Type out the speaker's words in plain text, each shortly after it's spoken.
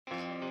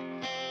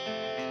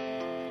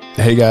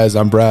Hey guys,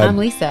 I'm Brad. I'm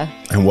Lisa.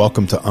 And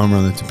welcome to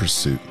Unrelenting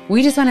Pursuit.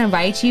 We just want to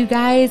invite you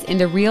guys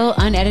into real,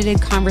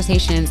 unedited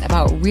conversations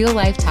about real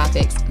life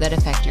topics that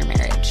affect your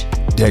marriage.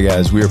 Yeah,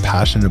 guys, we are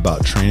passionate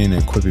about training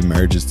and equipping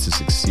marriages to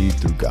succeed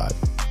through God.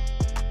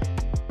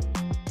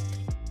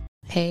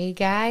 Hey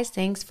guys,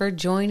 thanks for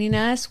joining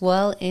us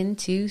well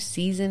into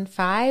season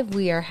 5.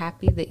 We are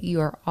happy that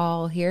you are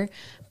all here.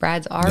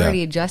 Brad's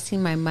already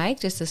adjusting my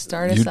mic just to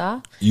start us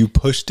off. You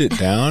pushed it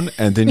down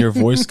and then your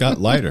voice got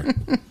lighter.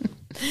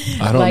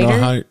 I don't know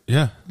how.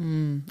 Yeah.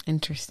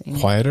 Interesting.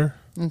 Quieter?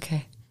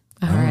 Okay.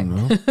 All right.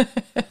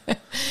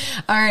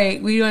 All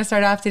right. We want to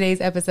start off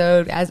today's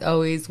episode, as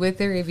always, with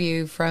a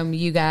review from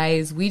you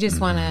guys. We just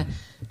want to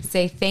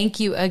say thank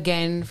you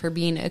again for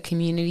being a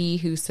community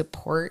who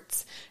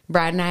supports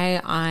Brad and I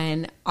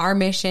on our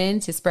mission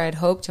to spread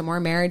hope to more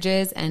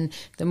marriages. And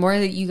the more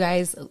that you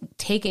guys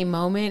take a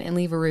moment and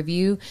leave a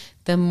review,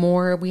 the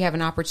more we have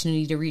an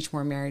opportunity to reach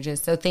more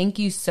marriages. So thank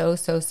you so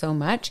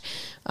much.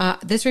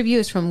 This review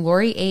is from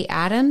Lori A.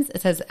 Adams.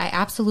 It says, I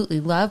absolutely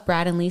love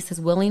Brad and Lisa's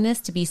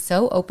willingness to be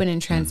so open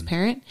and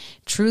transparent.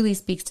 Truly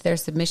speaks to their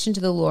submission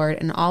to the Lord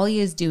and all he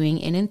is doing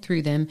in and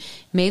through them.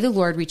 May the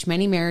Lord reach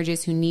many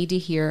marriages who need to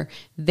hear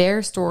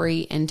their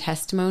story and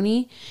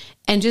testimony.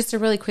 And just a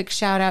really quick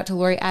shout out to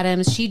Lori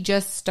Adams. She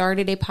just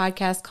started a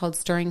podcast called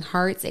Stirring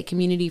Hearts, a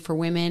community for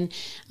women.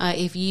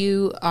 If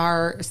you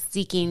are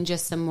seeking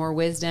just some more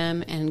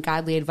wisdom and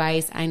godly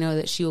advice, I know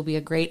that she will be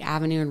a great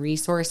avenue and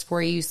resource for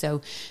you.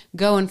 So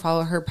go and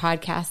follow her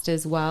podcast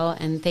as well.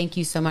 And thank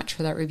you so much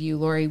for that review,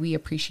 Lori. We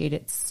appreciate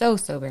it so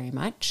very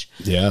much.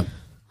 Yeah.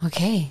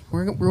 Okay,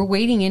 we're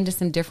wading into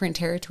some different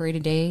territory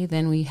today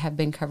than we have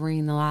been covering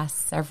in the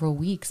last several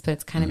weeks, but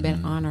it's kind of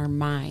been on our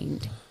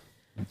mind.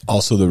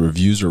 Also, the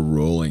reviews are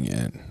rolling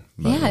in.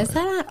 Yeah, is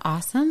that not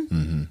awesome?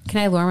 Mm-hmm.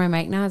 Can I lower my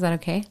mic now? Is that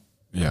okay?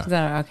 Yeah. Is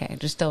that okay?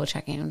 Just double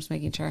checking. I'm just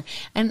making sure.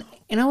 And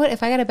you know what?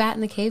 If I got a bat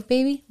in the cave,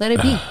 baby, let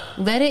it be.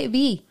 Let it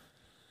be.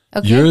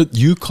 Okay.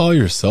 You call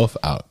yourself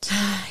out.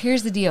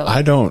 Here's the deal.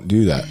 I don't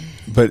do that.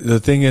 But the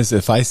thing is,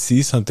 if I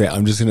see something,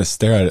 I'm just going to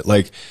stare at it.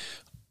 Like,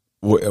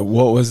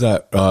 what was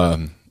that?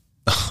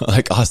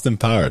 Like Austin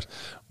Powers,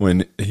 when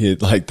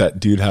that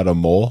dude had a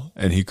mole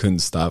and he couldn't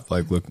stop.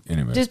 Look,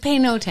 anyway. Just pay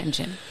no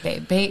attention,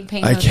 babe. Pay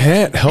no I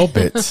can't help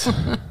it.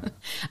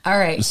 All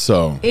right.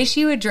 So,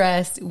 issue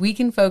addressed. We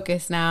can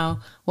focus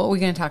now. What are we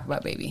going to talk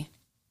about, baby?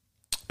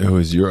 It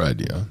was your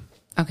idea.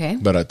 Okay.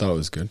 But I thought it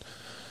was good.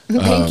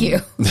 Thank you.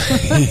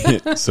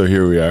 So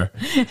here we are.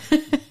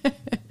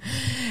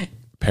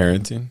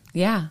 Parenting.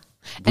 Yeah.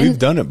 We've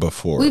done it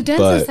before. We've done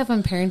some stuff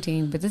on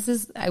parenting, but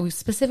we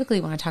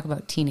specifically want to talk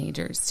about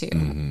teenagers too.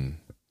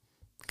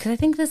 Because I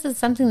think this is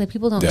something that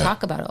people don't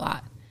talk about a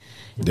lot.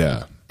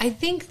 Yeah. I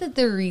think that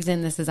the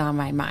reason this is on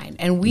my mind,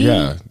 and we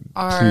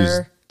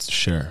please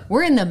share.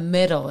 We're in the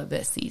middle of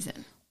this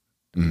season.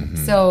 Mm-hmm.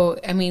 So,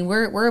 I mean,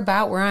 we're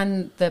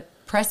on the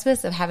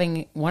precipice of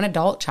having one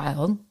adult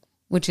child,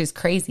 which is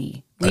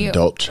crazy.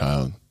 Adult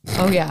child.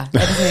 Oh yeah.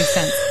 That doesn't make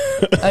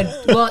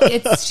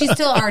sense. She's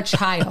still our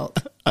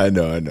child. I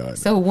know.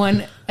 So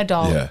one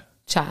adult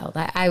child.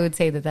 I would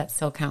say that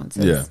still counts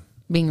as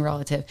being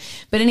relative.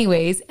 But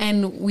anyways,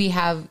 and we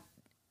have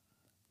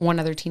one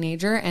other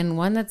teenager and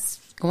one that's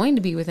going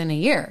to be within a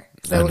year.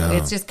 So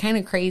it's just kind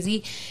of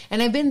crazy.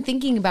 And I've been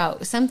thinking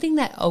about something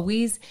that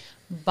always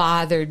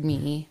bothered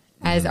me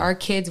as our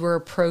kids were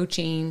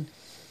approaching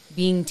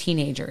being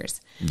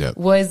teenagers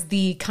was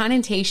the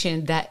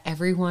connotation that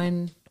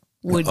everyone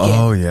would get.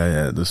 Oh,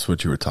 yeah. This is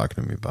what you were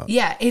talking to me about.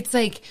 Yeah, it's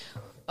like,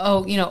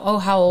 how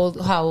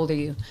old are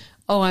you?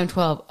 Oh, I'm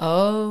 12.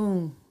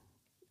 Oh,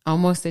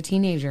 almost a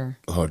teenager.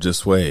 Oh,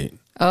 just wait.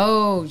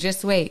 Oh,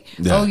 just wait.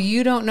 Yeah. Oh,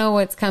 you don't know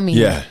what's coming.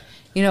 Yeah.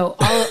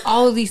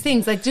 All of these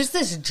things, like just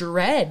this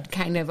dread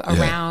kind of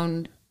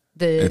around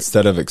the...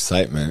 Instead of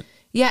excitement.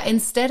 Yeah,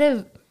 instead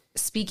of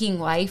speaking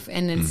life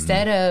and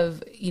instead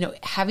of,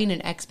 having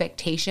an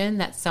expectation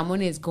that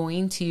someone is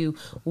going to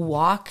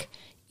walk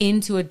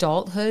into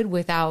adulthood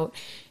without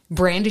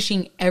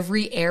brandishing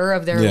every era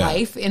of their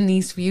life in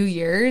these few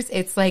years.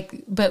 It's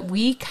like, but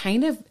we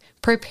kind of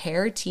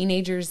prepare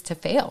teenagers to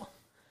fail.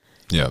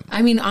 Yeah.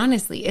 I mean,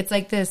 honestly, it's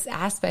like this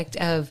aspect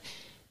of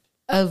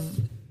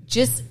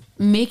just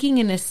making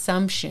an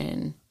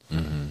assumption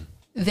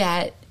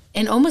that,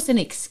 and almost an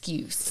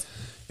excuse.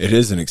 It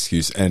is an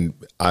excuse. And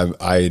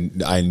I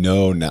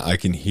know now, I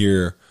can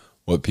hear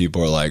what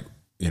people are like,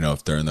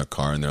 if they're in their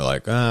car and they're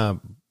like,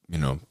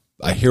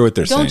 I hear what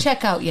they're saying. Don't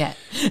check out yet.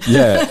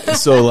 Yeah.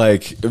 So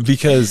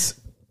because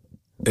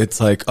it's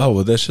like, oh,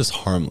 well, that's just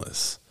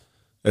harmless.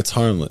 It's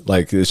harmless.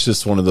 It's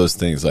just one of those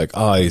things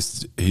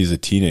he's a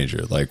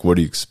teenager. What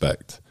do you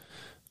expect?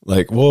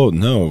 Well,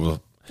 no.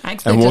 I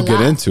expect and we'll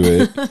get into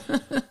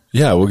it.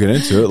 Yeah, we'll get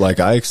into it.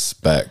 I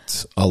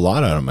expect a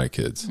lot out of my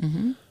kids.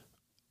 Mm-hmm.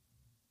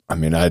 I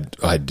mean, I do.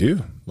 I don't see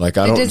why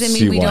not. It doesn't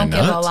mean we don't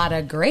give a lot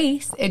of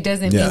grace. It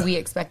doesn't mean we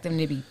expect them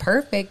to be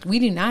perfect. We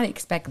do not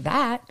expect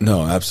that.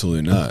 No,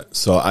 absolutely not.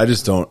 So I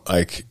just don't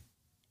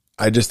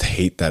I just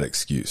hate that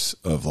excuse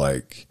of oh,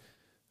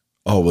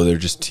 well, they're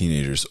just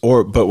teenagers.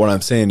 But what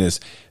I'm saying is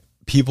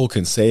people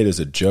can say it as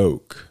a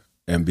joke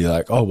and be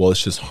like, oh, well,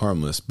 it's just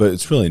harmless, but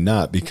it's really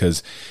not,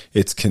 because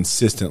it's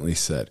consistently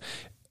said.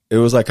 It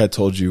was like I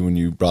told you when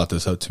you brought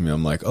this up to me.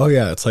 I'm like, oh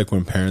yeah, it's like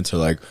when parents are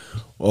like,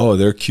 oh,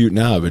 they're cute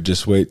now, but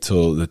just wait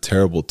till the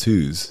terrible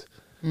twos.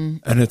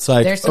 And it's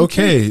like,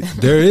 okay,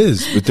 there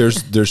is, but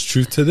there's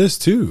truth to this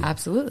too.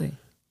 Absolutely.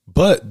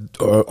 But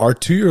our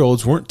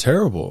 2-year-olds weren't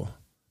terrible.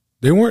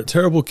 They weren't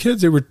terrible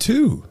kids. They were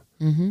 2.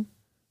 Mm-hmm.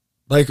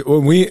 Like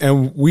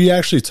when we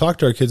actually talk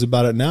to our kids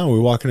about it now. We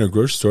walk into a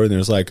grocery store and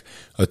there's like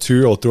a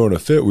 2-year-old throwing a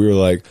fit. We were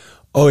like,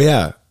 oh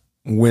yeah,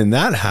 when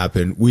that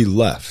happened, we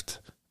left.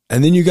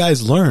 And then you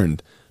guys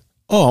learned,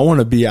 oh, I want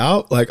to be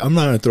out. Like, I'm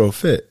not going to throw a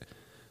fit.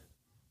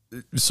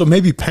 So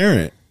maybe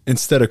parent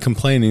instead of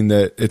complaining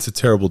that it's a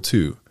terrible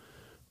 2.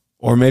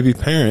 Or maybe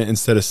parent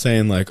instead of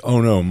saying like,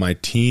 oh no, my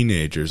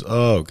teenagers.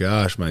 Oh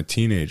gosh, my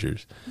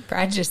teenagers.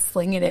 Brad's just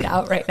slinging it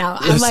out right now.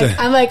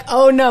 I'm like,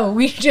 oh no,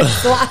 we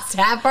just lost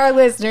half our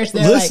listeners.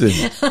 They're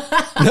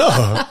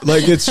no,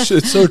 like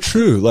it's so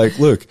true. Like,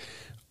 look,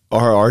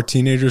 are our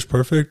teenagers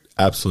perfect?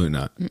 Absolutely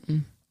not.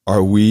 Mm-mm.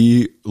 Are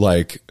we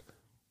like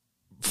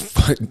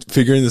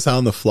figuring this out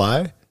on the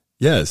fly?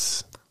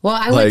 Yes. Well,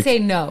 I would say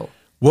no.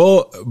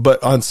 Well,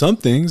 but on some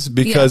things,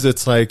 because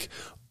it's like,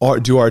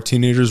 do our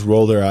teenagers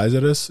roll their eyes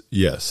at us?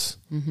 Yes.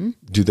 Mm-hmm.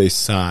 Do they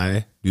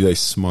sigh? Do they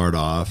smart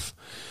off?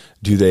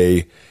 Do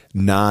they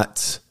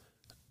not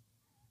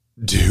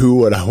do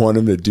what I want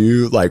them to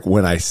do? Like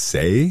when I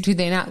say, do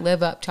they not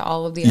live up to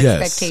all of the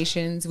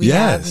expectations we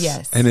have?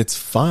 Yes. And it's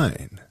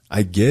fine.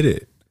 I get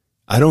it.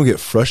 I don't get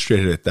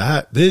frustrated at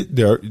that.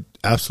 There are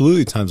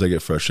absolutely times I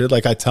get frustrated.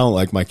 Like I tell them,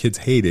 like my kids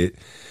hate it,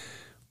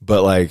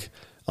 but like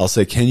I'll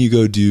say, can you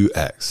go do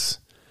X?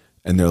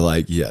 And they're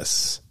like,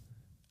 yes.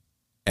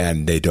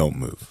 And they don't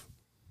move.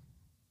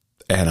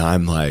 And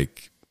I'm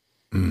like,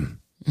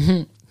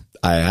 I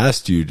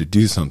asked you to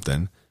do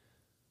something.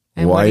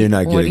 And why are you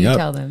not getting up?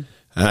 Tell them?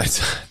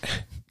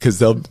 Because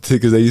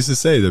they used to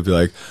say, they'll be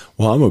like,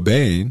 well, I'm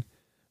obeying.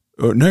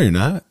 Or, no, you're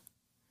not.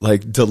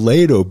 Like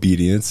delayed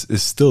obedience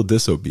is still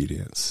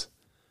disobedience.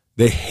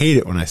 They hate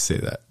it when I say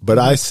that, but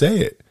I say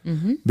it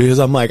because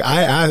I'm like,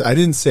 I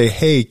didn't say,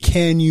 hey,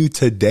 can you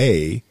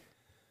today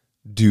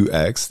do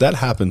X? That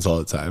happens all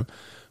the time.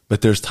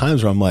 But there's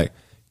times where I'm like,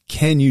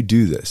 can you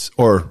do this?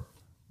 Or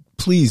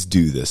please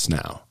do this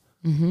now.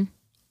 Mm-hmm.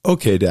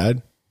 Okay,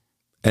 Dad.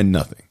 And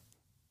nothing.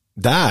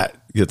 That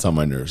gets on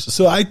my nerves.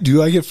 So I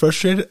get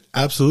frustrated.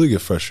 Absolutely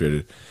get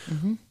frustrated.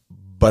 Mm-hmm.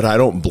 But I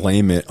don't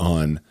blame it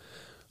on,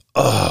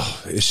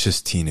 oh, it's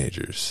just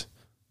teenagers.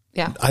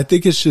 Yeah. I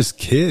think it's just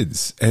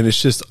kids, and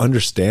it's just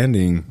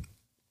understanding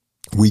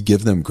we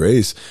give them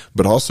grace,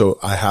 but also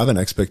I have an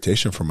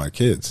expectation for my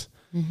kids.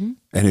 Mm-hmm.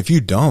 And if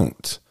you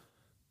don't,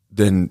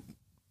 then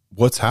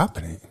what's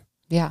happening?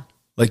 Yeah.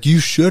 Like you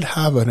should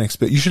have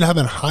you should have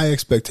a high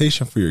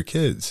expectation for your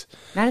kids.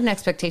 Not an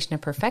expectation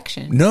of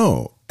perfection.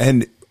 No.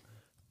 And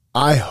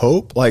I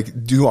hope,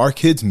 like, do our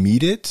kids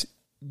meet it?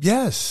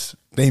 Yes,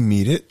 they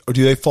meet it. Or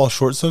do they fall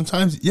short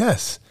sometimes?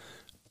 Yes.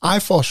 I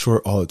fall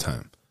short all the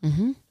time.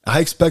 Mm-hmm. I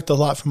expect a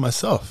lot from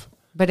myself.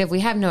 But if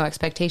we have no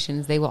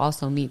expectations, they will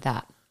also meet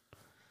that.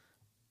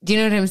 Do you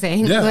know what I'm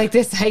saying? Yeah. Like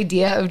this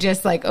idea of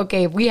just like,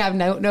 okay, if we have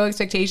no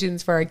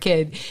expectations for our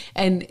kid.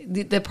 And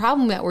the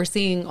problem that we're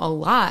seeing a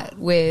lot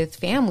with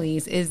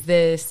families is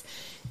this,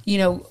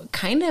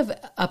 kind of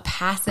a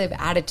passive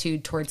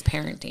attitude towards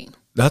parenting.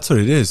 That's what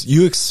it is.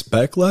 You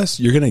expect less,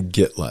 you're going to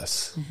get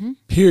less. Mm-hmm.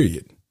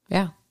 Period.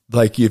 Yeah.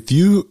 Like if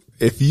you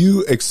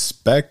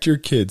expect your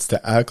kids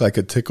to act like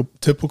a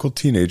typical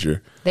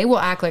teenager, they will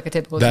act like a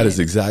typical teenager. That kid. is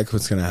exactly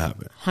what's going to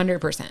happen.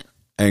 100%.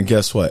 And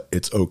guess what?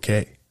 It's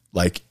okay.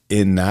 Like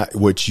in that,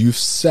 what you've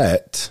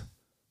set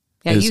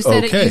is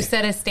okay. You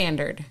set a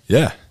standard.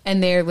 Yeah.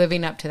 And they're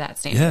living up to that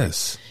standard.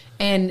 Yes.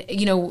 And,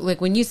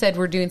 like when you said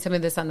we're doing some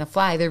of this on the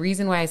fly, the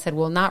reason why I said,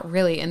 well, not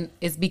really,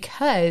 is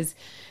because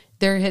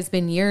there has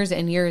been years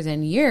and years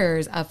and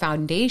years of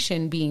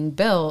foundation being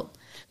built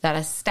that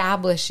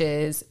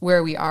establishes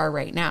where we are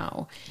right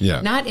now.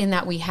 Yeah. Not in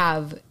that we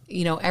have,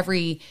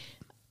 every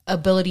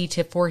ability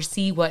to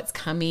foresee what's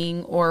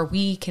coming or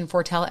we can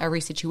foretell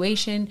every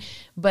situation,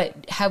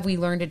 but have we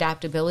learned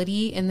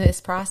adaptability in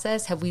this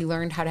process? Have we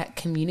learned how to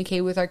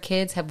communicate with our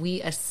kids? Have we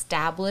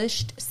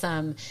established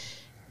some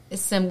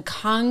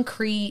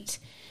concrete,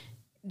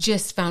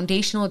 just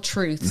foundational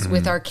truths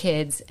with our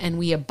kids, and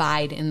we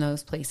abide in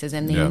those places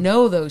and they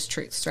know those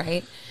truths,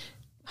 right?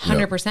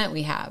 100%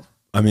 we have.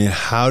 I mean,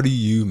 how do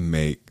you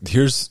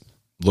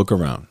look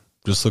around,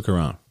 just look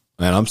around.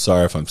 And I'm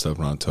sorry if I'm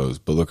stepping on toes,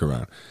 but look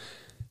around.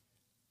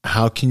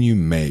 How can you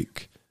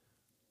make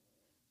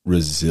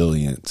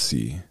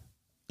resiliency?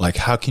 Like,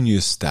 how can you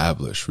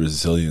establish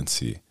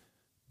resiliency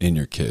in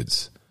your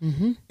kids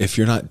if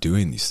you're not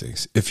doing these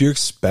things? If you're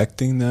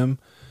expecting them,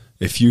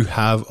 if you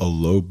have a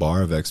low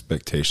bar of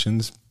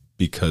expectations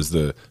because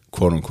the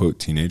quote unquote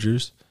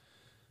teenagers,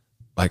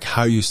 like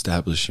how are you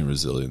establishing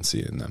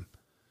resiliency in them?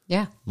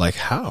 Yeah. Like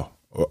how?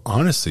 Or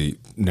honestly,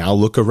 now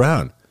look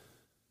around.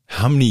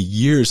 How many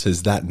years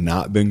has that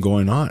not been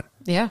going on?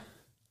 Yeah.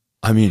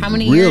 I mean, how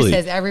many really,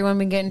 years has everyone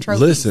been getting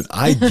trophies? Listen,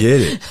 I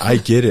get it. I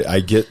get it. I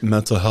get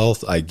mental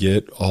health. I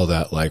get all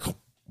that. Like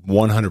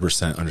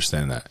 100%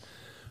 understand that.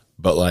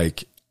 But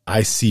like,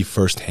 I see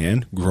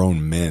firsthand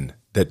grown men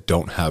that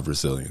don't have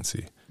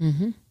resiliency,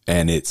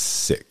 and it's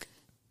sick.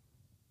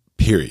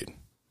 Period.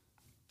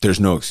 There's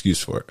no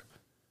excuse for it.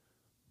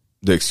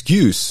 The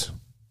excuse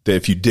that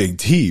if you dig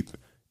deep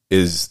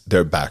is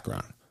their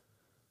background,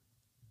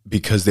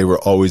 because they were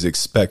always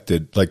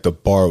expected, like the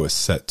bar was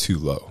set too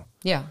low.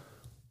 Yeah.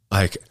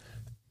 Like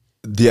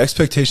the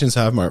expectations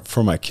I have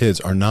for my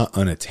kids are not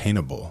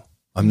unattainable.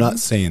 I'm not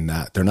saying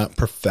that. They're not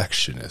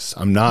perfectionists.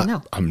 I'm not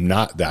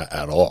that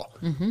at all.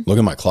 Look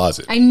at my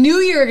closet. I knew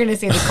you were going to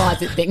say the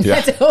closet thing. Yeah.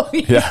 That's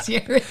always Yeah.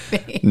 your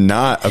thing.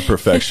 Not a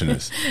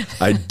perfectionist.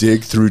 I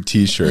dig through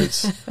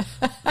t-shirts.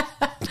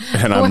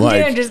 And I'm One day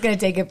like, I'm just going to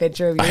take a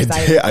picture of your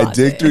side of the I dig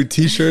closet. through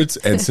t-shirts,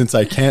 and since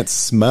I can't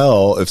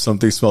smell if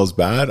something smells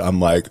bad, I'm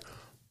like,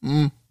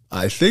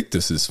 I think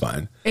this is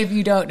fine. If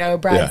you don't know,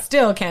 Brad Yeah.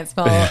 still can't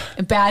smell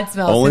bad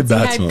smells Only since bad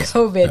he had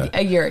smells. COVID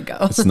a year ago.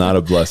 It's not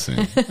a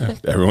blessing.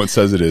 Everyone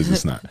says it is.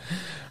 It's not.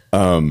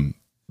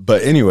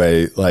 But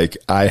anyway, like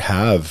I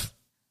have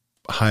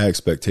high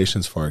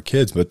expectations for our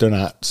kids, but they're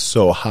not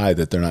so high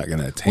that they're not going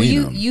to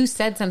attain them. You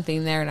said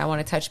something there, and I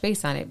want to touch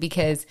base on it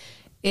because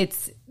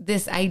it's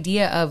this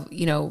idea of,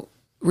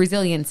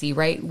 resiliency,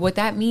 right? What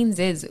that means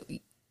is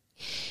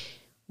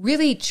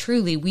really,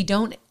 truly, we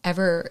don't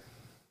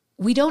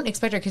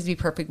expect our kids to be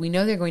perfect. We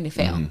know they're going to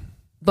fail.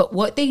 But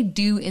what they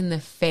do in the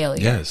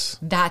failure, Yes.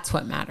 that's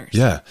what matters.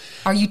 Yeah.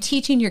 Are you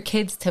teaching your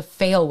kids to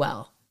fail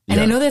well? And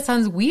Yeah. I know that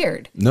sounds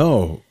weird.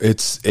 No,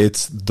 it's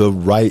the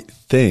right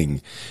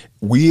thing.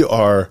 We,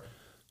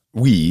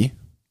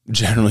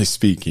 generally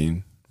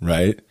speaking,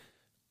 right?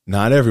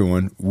 Not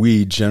everyone,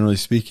 we generally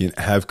speaking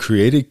have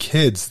created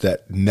kids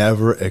that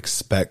never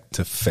expect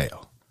to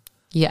fail.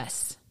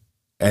 Yes.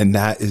 And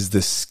that is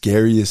the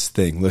scariest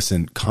thing.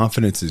 Listen,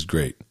 confidence is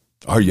great.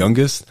 Our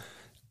youngest,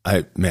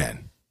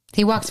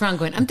 He walks around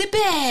going, I'm the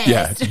best.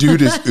 yeah,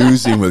 dude is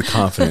oozing with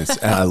confidence,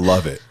 and I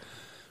love it.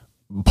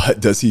 But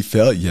does he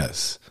fail?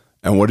 Yes.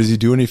 And what does he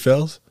do when he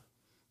fails?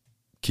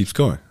 Keeps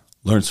going,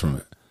 learns from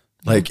it.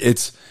 Like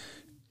it's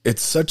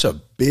such a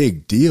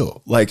big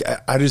deal. Like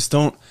I just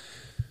don't.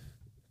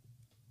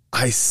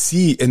 I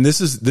see, and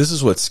this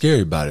is what's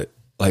scary about it.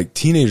 Like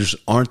teenagers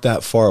aren't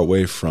that far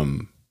away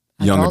from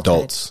young Adulthood.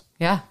 adults.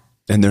 Yeah.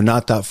 And they're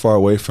not that far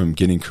away from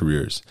getting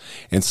careers.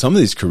 And some of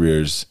these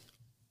careers,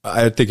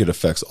 I think it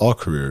affects all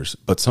careers,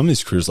 but some of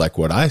these careers, like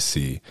what I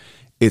see,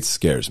 it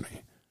scares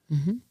me.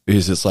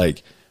 Because it's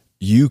like,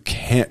 you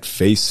can't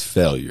face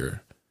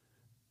failure.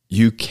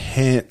 You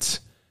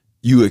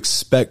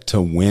expect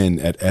to win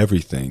at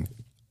everything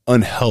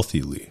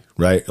unhealthily,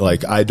 right?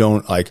 Like I've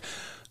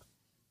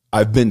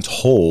been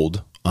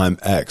told I'm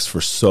X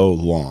for so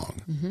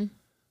long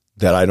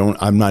that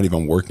I'm not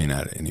even working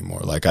at it anymore.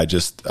 Like I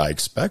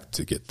expect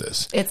to get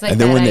this. It's like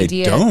and then that when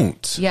idea, they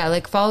don't, yeah,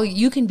 like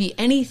you can be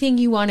anything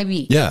you want to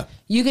be. Yeah.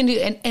 You can do,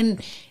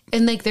 and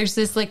like, there's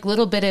this like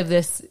little bit of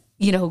this,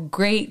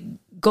 great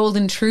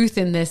golden truth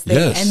in this thing.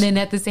 Yes. And then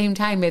at the same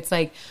time, it's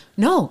like,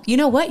 no, you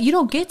know what? You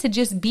don't get to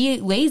just be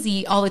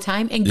lazy all the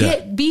time and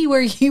be where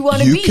you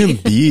want to you be. can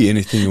be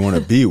anything you want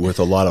to be with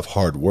a lot of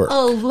hard work.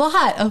 A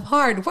lot of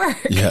hard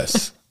work.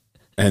 Yes.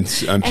 And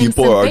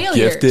people some are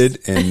failures.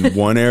 gifted in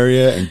one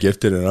area and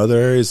gifted in other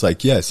areas.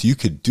 Like, yes, you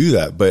could do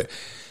that, but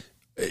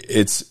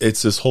it's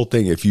this whole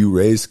thing. If you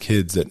raise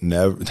kids that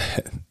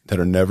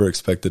are never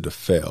expected to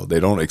fail, they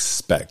don't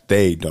expect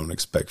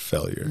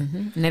failure.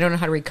 And they don't know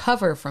how to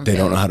recover from They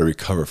failure. don't know how to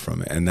recover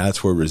from it. And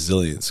that's where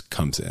resilience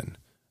comes in.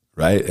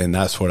 Right. And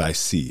that's what I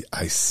see.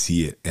 I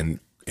see it in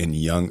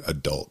young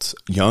adults,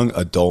 young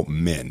adult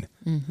men,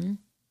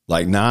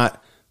 like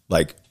not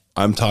like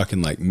I'm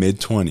talking like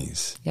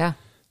mid-20s. Yeah.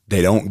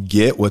 They don't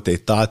get what they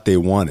thought they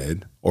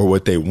wanted or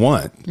what they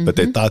want, but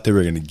they thought they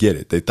were going to get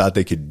it. They thought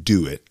they could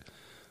do it.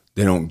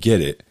 They don't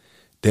get it.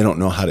 They don't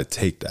know how to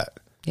take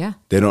that. Yeah.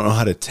 They don't know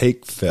how to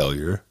take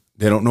failure.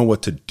 They don't know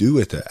what to do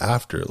with it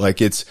after.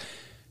 Like it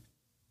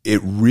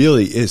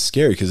really is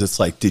scary because it's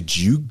like, did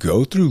you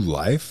go through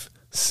life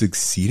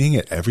succeeding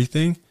at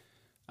everything?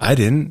 I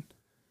didn't.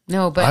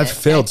 No, but I've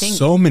failed I think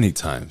so many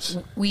times.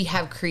 we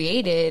have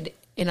created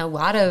in a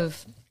lot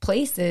of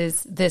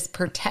places this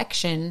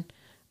protection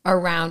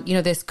around,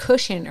 this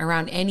cushion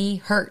around any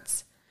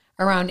hurts,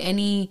 around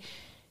any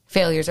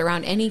failures,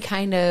 around any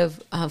kind of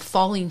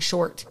falling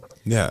short.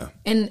 Yeah.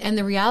 And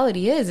the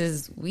reality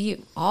is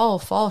we all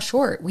fall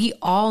short. We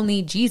all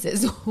need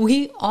Jesus.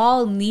 We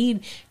all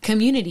need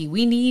community.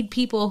 We need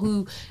people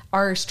who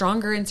are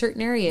stronger in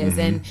certain areas,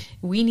 and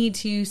we need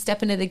to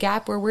step into the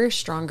gap where we're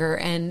stronger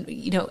and,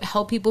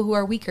 help people who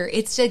are weaker.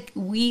 It's like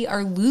we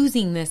are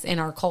losing this in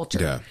our culture.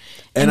 Yeah.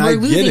 And And we're I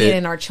get losing it it.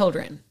 in our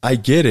children. I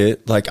get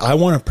it. Like I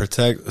want to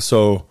protect.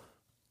 So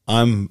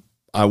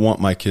I want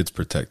my kids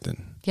protected.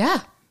 Yeah.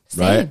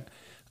 Same. Right.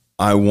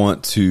 I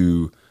want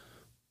to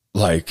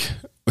like,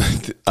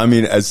 I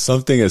mean, as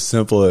something as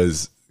simple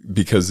as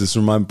because this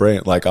is my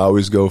brain. Like, I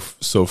always go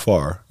so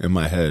far in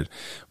my head.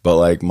 But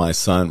like my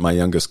son, my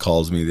youngest,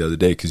 calls me the other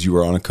day because you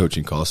were on a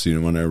coaching call, so you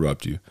didn't want to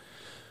interrupt you.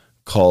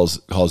 Calls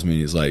me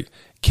and he's like,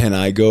 can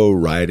I go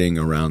riding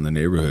around the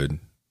neighborhood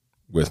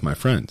with my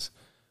friends?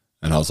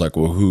 And I was like,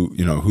 well,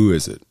 who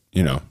is it?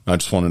 I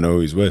just want to know who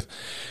he's with.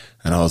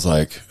 And I was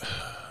like,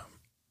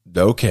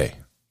 okay,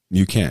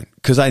 you can.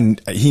 Because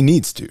he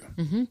needs to,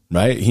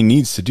 right? He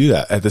needs to do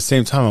that. At the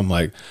same time, I'm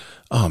like,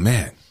 oh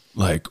man,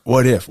 like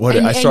what if?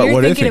 I start you're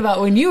what if thinking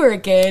about when you were a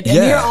kid and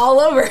Yeah. you're all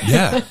over.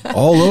 Yeah,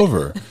 all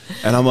over.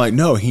 And I'm like,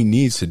 no, he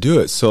needs to do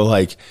it. So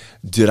like,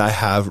 did I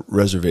have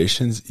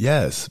reservations?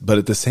 Yes. But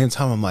at the same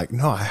time, I'm like,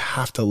 no, I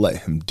have to let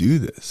him do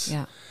this.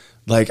 Yeah.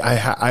 Like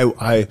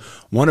I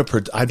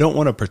don't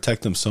want to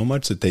protect them so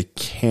much that they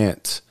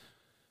can't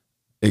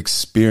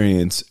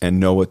experience and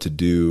know what to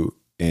do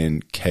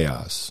in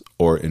chaos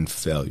or in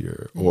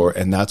failure,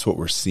 and that's what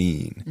we're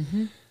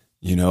seeing.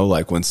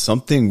 Like when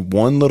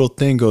one little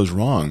thing goes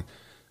wrong,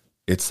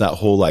 it's that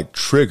whole like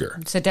trigger.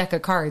 It's a deck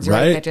of cards,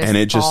 right? That And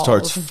it just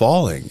starts falls.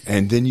 falling.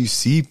 And then you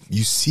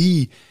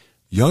see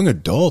young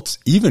adults,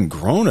 even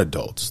grown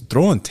adults,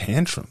 throwing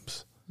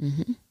tantrums.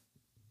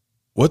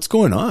 What's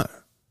going on?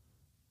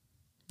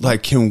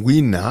 Like, can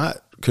we not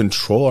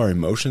control our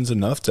emotions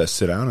enough to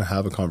sit down and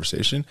have a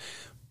conversation?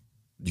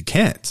 You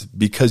can't,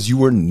 because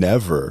you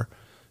never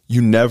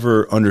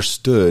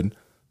understood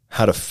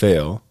how to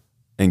fail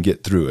and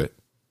get through it.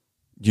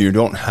 You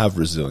don't have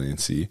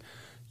resiliency.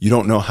 You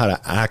don't know how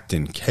to act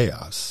in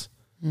chaos.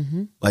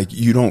 Like,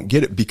 you don't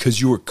get it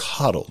because you were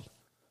coddled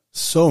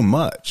so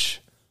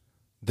much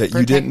that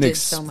you didn't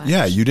so much.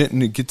 you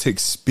didn't get to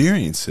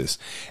experience this.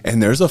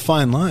 And there's a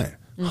fine line.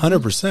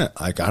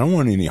 100%. Like, I don't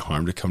want any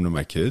harm to come to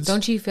my kids.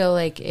 Don't you feel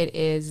like it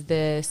is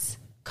this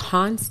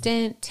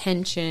constant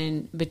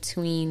tension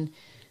between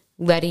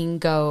letting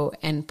go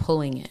and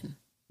pulling in?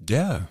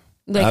 Yeah.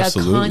 Like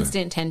absolutely. a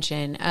constant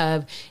tension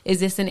of, is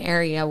this an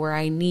area where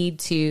I need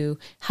to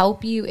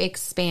help you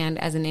expand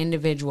as an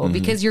individual?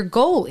 Because your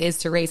goal is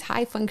to raise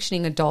high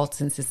functioning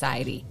adults in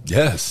society.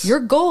 Yes. Your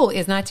goal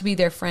is not to be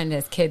their friend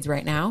as kids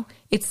right now.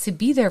 It's to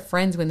be their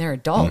friends when they're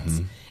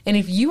adults. And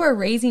if you are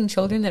raising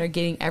children that are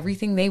getting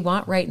everything they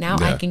want right now,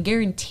 I can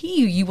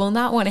guarantee you will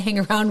not want to hang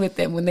around with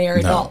them when they are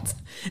adults.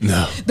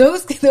 No.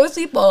 Those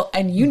people,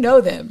 and you know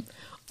them,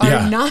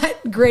 are not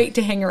great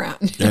to hang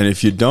around. And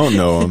if you don't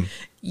know them,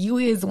 you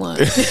is one.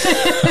 No,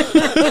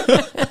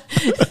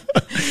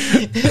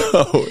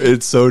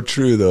 it's so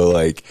true though.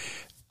 Like,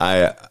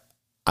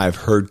 I've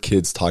heard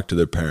kids talk to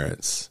their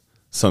parents,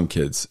 some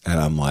kids, and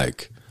I'm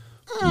like,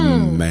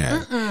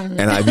 man.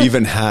 And I've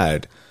even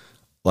had,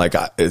 like,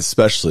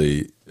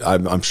 especially,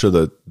 I'm sure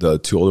the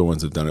two older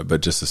ones have done it,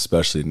 but just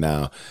especially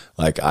now,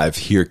 like, I've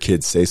hear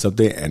kids say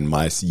something and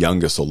my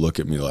youngest will look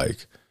at me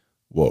like,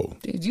 whoa.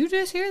 Did you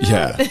just hear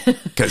that? Yeah.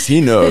 Because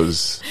he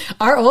knows.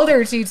 Our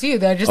older two too.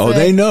 They're just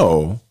They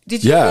know.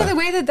 Did you hear the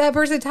way that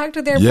person talked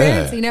to their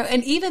parents? Yeah.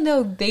 And even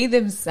though they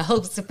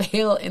themselves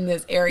fail in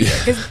this area,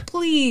 because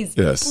please,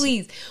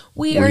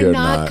 we are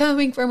not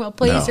coming from a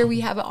place where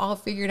we have it all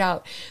figured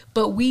out,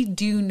 but we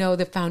do know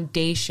the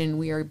foundation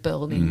we are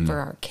building for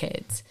our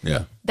kids.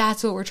 Yeah.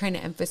 That's what we're trying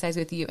to emphasize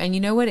with you. And you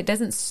know what? It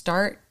doesn't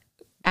start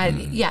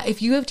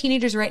if you have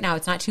teenagers right now,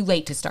 it's not too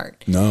late to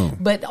start. No.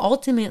 But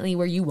ultimately,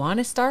 where you want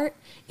to start,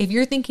 if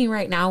you're thinking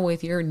right now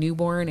with your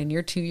newborn and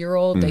your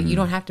 2-year-old that you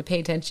don't have to pay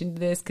attention to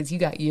this because you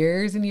got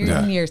years and years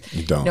and years.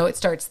 You don't. No, it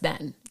starts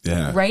then.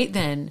 Yeah. Right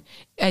then,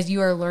 as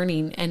you are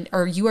learning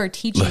or you are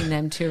teaching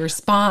them to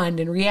respond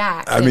and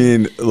react. I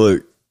mean,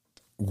 look,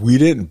 we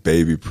didn't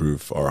baby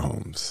proof our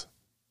homes.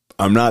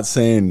 I'm not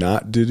saying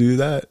not to do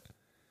that,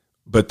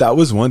 but that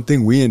was one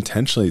thing we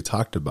intentionally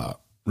talked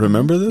about.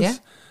 Remember this? Yeah.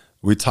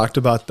 We talked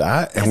about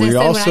that, and when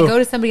I also go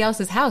to somebody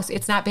else's house,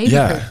 it's not baby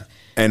proof.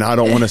 And I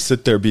don't want to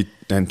sit there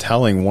and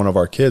telling one of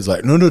our kids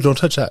like, no, don't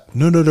touch that.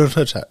 No, don't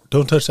touch that.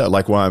 Don't touch that.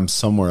 Like, when I'm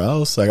somewhere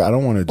else, like, I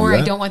don't want to do that. Or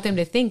I don't want them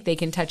to think they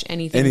can touch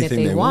anything that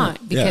they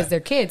want because they're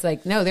kids.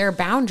 Like, no, there are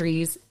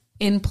boundaries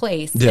in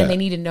place and they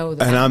need to know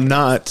that. And I'm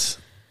not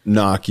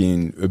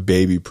knocking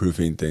baby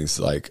proofing things.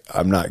 Like,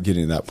 I'm not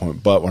getting to that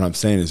point. But what I'm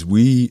saying is,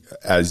 we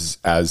as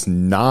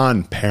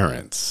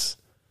non-parents,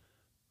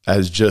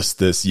 as just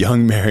this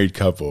young married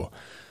couple,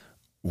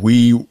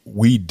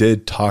 we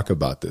did talk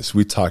about this.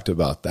 We talked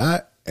about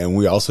that, and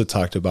we also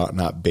talked about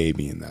not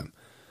babying them.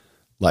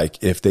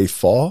 Like, if they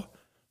fall,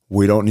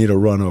 we don't need to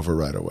run over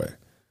right away.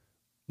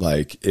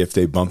 Like, if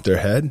they bump their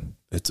head,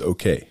 it's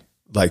okay.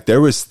 Like,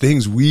 there was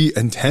things we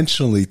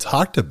intentionally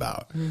talked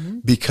about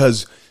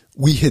because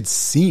we had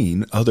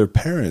seen other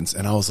parents,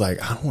 and I was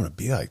like, I don't want to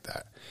be like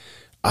that.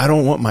 I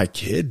don't want my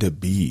kid to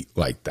be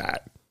like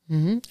that.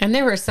 And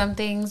there were some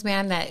things,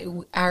 man, that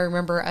I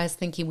remember us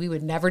thinking we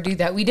would never do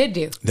that we did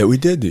do.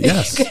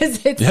 Yes. Because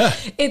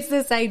it's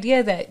this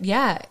idea that,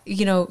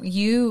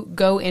 you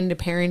go into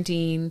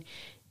parenting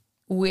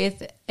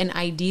with an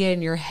idea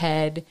in your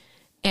head.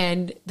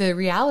 And the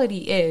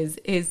reality is,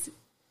 if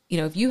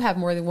you have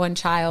more than one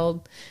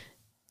child,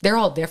 they're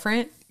all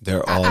different.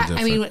 They're all different.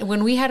 I mean,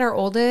 when we had our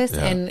oldest,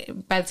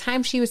 and by the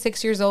time she was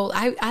 6 years old,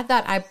 I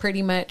thought I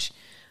pretty much,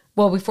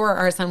 well, before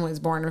our son was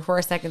born, before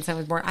our second son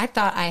was born, I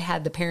thought I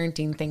had the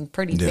parenting thing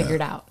pretty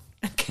figured out.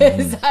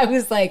 Because I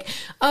was like,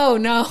 oh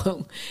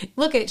no,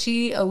 look at,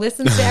 she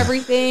listens to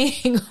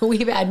everything.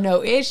 We've had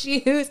no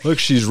issues. Look,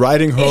 she's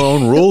writing her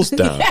own rules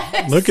down.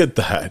 Yes. Look at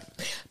that.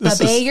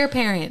 Obey your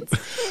parents.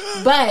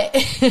 But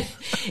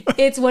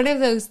it's one of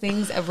those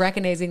things of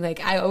recognizing,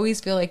 like, I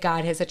always feel like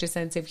God has such a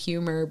sense of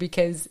humor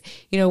because,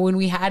 you know, when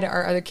we had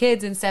our other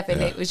kids and stuff,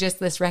 and it was just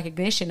this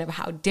recognition of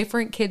how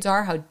different kids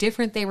are, how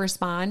different they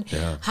respond,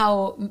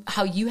 how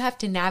you have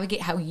to navigate,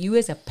 how you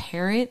as a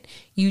parent,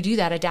 you do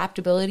that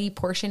adaptability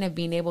portion of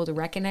being able to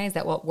recognize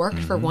that what worked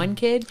for one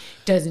kid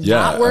does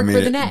not work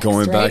for the next.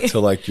 Going back to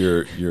like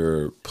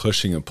your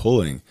pushing and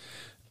pulling,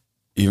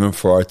 even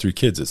for our 3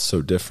 kids, it's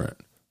so different.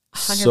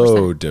 100%.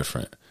 So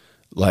different.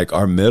 Like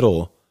our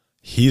middle,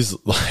 he's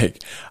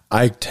like,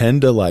 I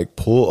tend to like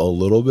pull a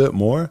little bit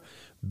more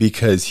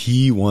because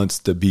he wants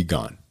to be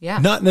gone. Yeah.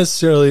 Not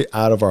necessarily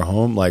out of our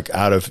home, like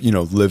out of, you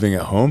know, living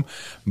at home,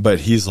 but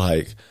he's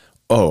like,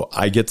 oh,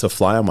 I get to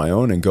fly on my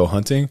own and go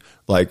hunting.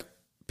 Like,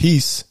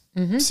 peace.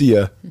 See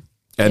ya.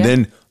 And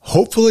then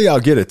hopefully I'll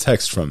get a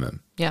text from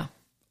him. Yeah.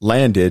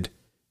 Landed.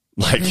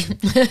 Like,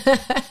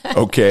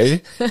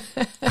 okay.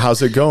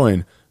 How's it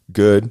going?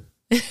 Good.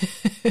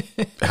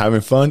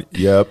 Having fun?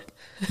 Yep.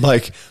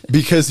 Like,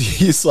 because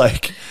he's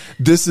like,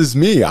 this is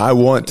me. I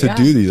want to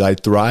do these. I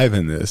thrive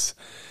in this.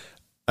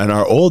 And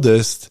our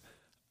oldest,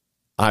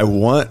 I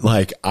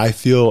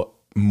feel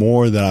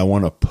more that I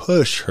want to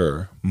push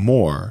her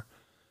more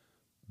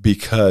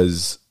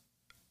because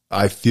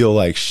I feel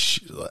like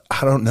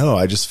I don't know.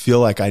 I just feel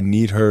like I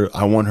need her.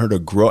 I want her to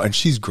grow, and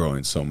she's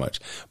growing so much.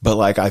 But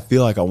like, I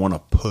feel like I want to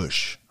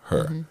push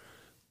her,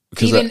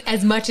 even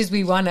as much as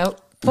we want to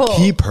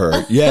keep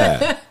her.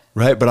 Yeah,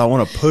 right. But I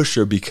want to push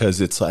her because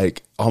it's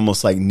like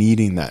almost like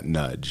needing that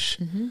nudge.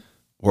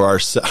 Where our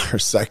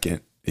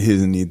second, he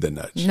doesn't need the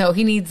nudge. No,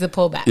 he needs the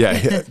pullback.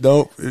 Yeah.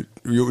 No,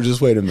 you just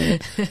wait a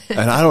minute.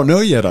 And I don't know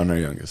yet on our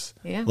youngest.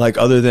 Yeah. Like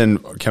other than,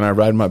 can I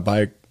ride my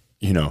bike?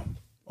 You know.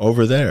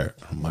 Over there.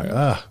 I'm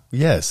like,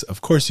 yes,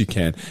 of course you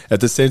can. At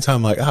the same time,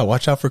 I'm like,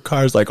 watch out for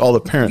cars, like all the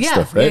parent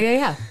stuff, right?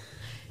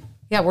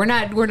 Yeah, we're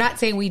not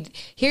saying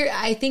here.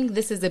 I think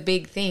this is a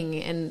big thing.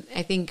 And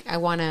I think I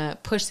want to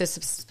push this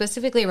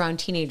specifically around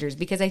teenagers,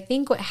 because I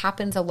think what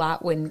happens a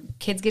lot when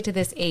kids get to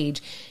this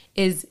age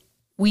is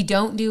we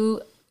don't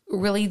do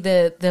really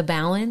the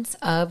balance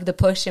of the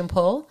push and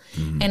pull.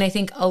 And I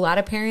think a lot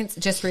of parents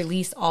just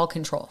release all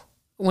control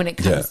when it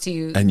comes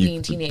to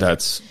being teenagers.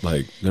 That's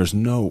like, I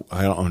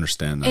don't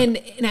understand that.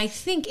 And I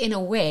think in a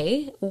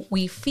way,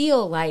 we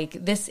feel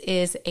like this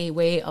is a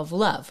way of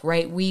love,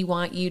 right? We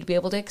want you to be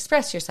able to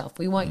express yourself.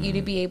 We want you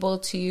to be able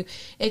to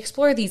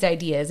explore these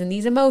ideas and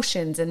these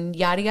emotions and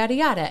yada, yada,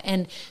 yada.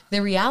 And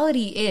the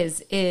reality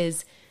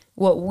is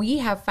what we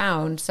have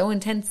found so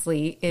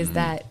intensely is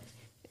that,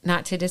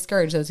 not to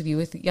discourage those of you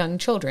with young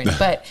children,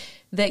 but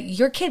that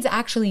your kids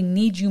actually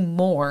need you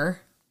more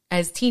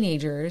as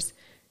teenagers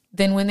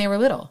than when they were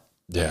little.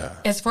 Yeah.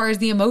 As far as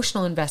the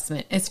emotional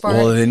investment,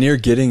 then you're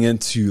getting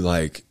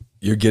into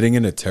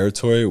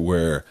territory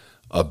where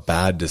a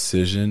bad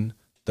decision,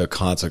 the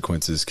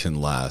consequences can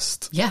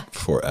last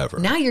forever.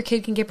 Now your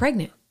kid can get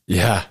pregnant.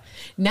 Yeah.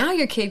 Now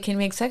your kid can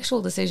make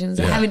sexual decisions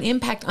that have an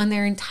impact on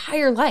their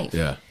entire life.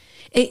 Yeah.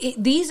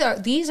 These are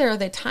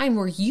the time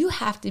where you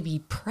have to be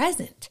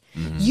present.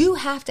 You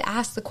have to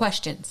ask the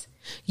questions.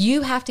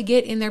 You have to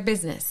get in their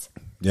business.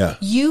 Yeah.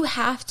 You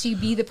have to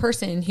be the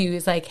person who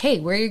is like, hey,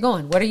 where are you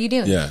going? What are you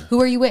doing? Yeah.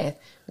 Who are you with?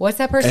 What's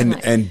that person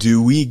like? And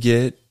do we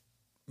get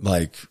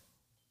like,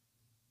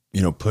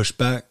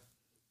 pushback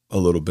a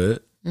little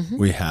bit?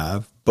 We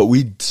have, but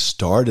we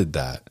started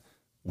that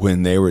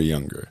when they were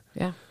younger.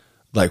 Yeah.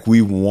 Like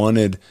we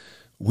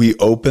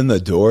opened the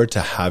door to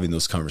having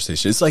those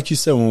conversations. It's like you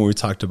said when we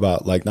talked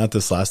about, like, not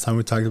this last time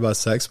we talked about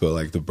sex, but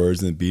like the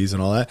birds and the bees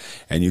and all that.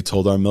 And you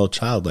told our middle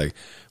child, like,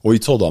 well, you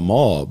told them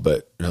all,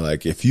 but you're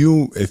like, if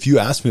you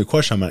ask me a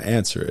question, I'm going to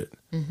answer it.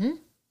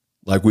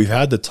 Like we've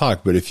had the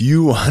talk, but if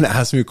you want to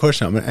ask me a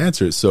question, I'm going to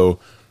answer it. So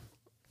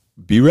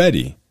be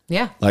ready.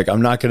 Yeah. Like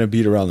I'm not going to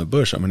beat around the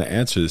bush. I'm going to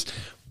answer this.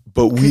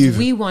 But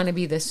we want to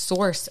be the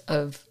source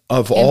of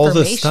all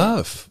the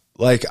stuff.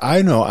 Like,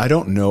 I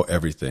don't know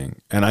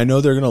everything, and I know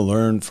they're going to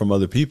learn from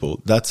other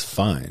people. That's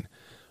fine.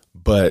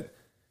 But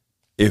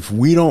if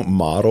we don't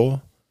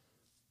model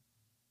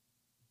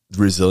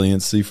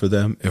resiliency for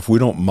them, if we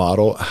don't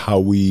model how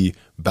we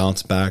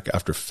bounce back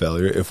after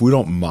failure, if we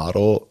don't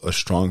model a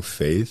strong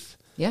faith,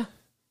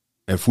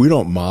 if we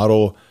don't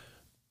model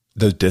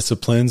the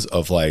disciplines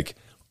of like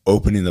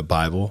opening the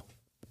Bible,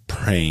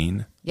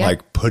 praying,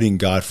 like putting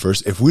God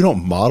first, if we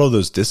don't model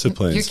those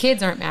disciplines, your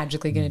kids aren't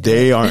magically going to do it.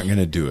 They aren't going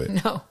to do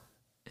it. No.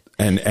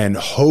 And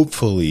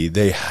hopefully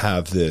they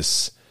have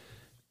this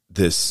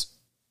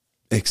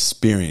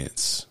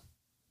experience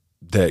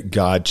that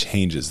God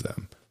changes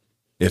them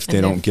if they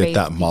don't get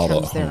that model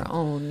at home. Their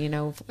own,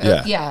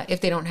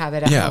 if they don't have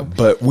it at home.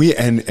 But we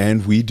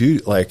do,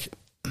 like,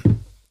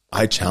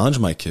 I challenge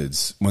my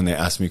kids when they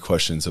ask me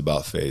questions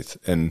about faith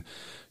and,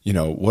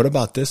 what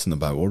about this in the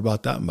Bible? What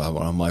about that in the Bible?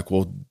 And I'm like,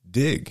 well,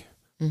 dig,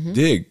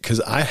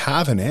 because I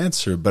have an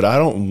answer, but I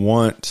don't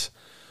want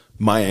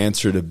my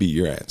answer to be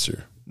your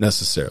answer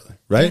necessarily.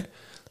 Right.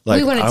 Like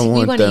we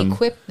want to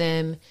equip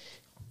them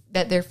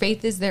that their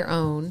faith is their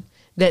own,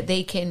 that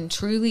they can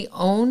truly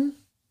own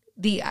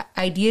the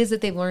ideas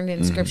that they've learned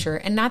in Scripture,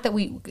 and not that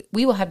we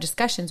will have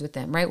discussions with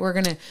them, right? We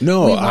want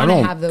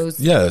to have those.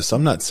 Yes,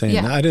 I'm not saying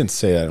that. I didn't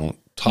say I don't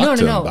talk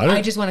to them about it.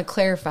 I just want to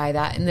clarify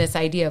that in this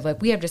idea of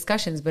like we have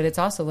discussions, but it's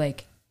also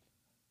like,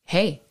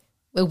 hey,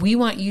 we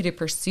want you to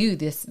pursue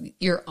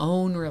your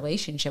own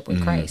relationship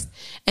with Christ,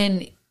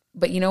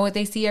 but you know what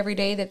they see every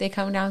day that they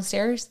come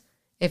downstairs?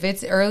 If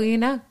it's early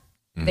enough,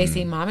 they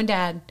see mom and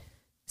dad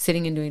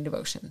sitting and doing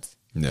devotions.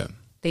 Yeah,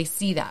 they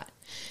see that.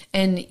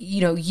 And,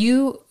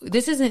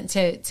 this isn't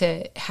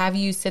to have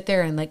you sit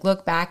there and like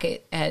look back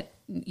at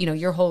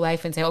your whole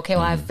life and say, okay,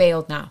 well, I've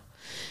failed now.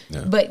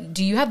 Yeah. But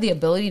do you have the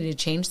ability to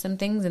change some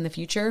things in the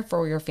future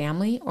for your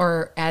family?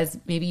 Or as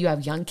maybe you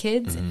have young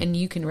kids and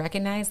you can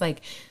recognize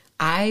like,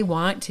 I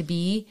want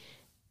to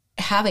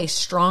have a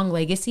strong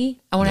legacy.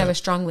 I want to have a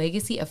strong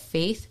legacy of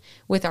faith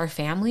with our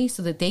family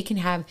so that they can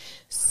have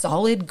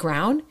solid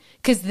ground.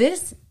 Because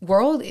this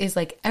world is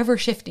like ever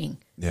shifting.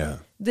 Yeah.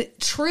 The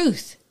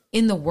truth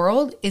in the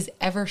world is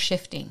ever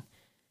shifting.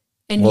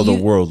 And the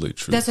worldly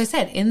truth. That's what I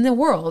said. In the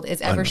world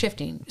is ever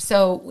shifting.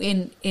 So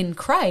in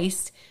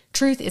Christ,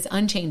 truth is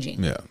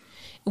unchanging. Yeah.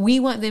 We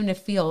want them to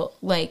feel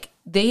like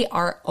they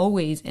are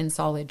always in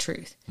solid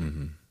truth.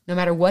 No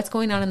matter what's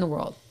going on in the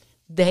world,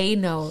 they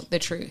know the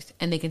truth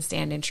and they can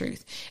stand in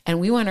truth. And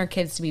we want our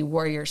kids to be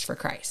warriors for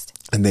Christ.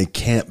 And they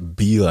can't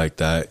be like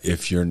that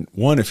if you're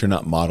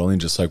not modeling,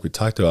 just like we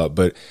talked about,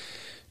 but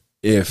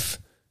if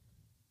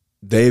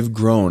they've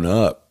grown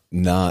up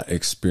not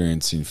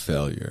experiencing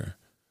failure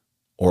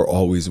or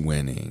always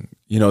winning,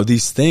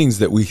 these things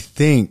that we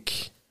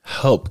think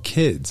help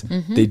kids,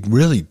 they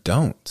really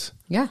don't.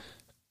 Yeah.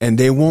 And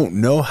they won't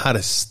know how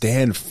to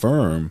stand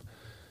firm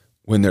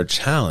when they're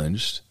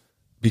challenged,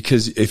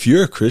 because if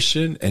you're a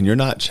Christian and you're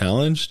not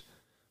challenged,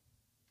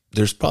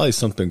 there's probably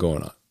something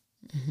going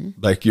on.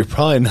 Like you're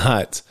probably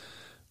not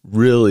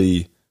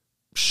really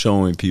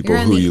showing people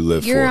who you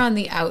live for. You're on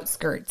the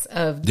outskirts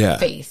of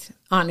faith.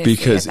 Honestly,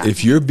 because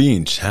if you're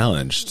being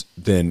challenged,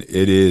 then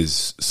it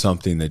is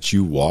something that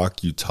you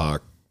walk, you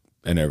talk,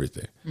 and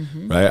everything,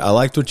 right? I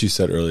liked what you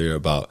said earlier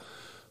about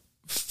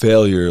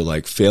failure,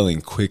 like failing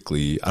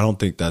quickly. I don't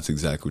think that's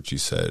exactly what you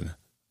said.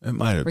 It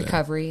might have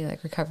recovery,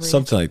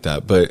 something like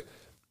that. But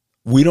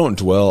we don't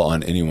dwell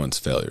on anyone's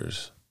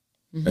failures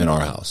in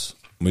our house.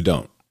 We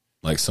don't.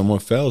 Like someone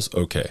fails,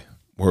 okay,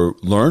 we'll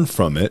learn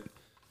from it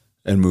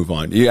and move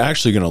on. You're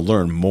actually going to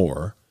learn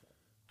more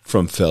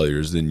from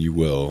failures than you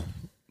will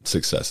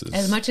successes,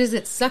 as much as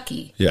it's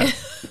sucky. Yeah.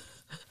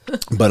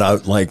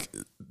 But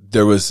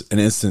there was an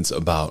instance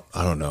about,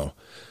 I don't know,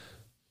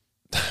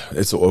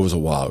 it was a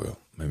while ago,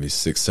 maybe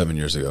 6-7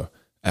 years ago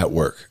at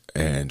work,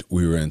 and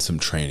we were in some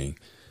training,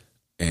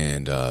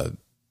 and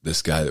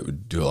this guy that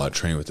would do a lot of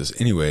training with us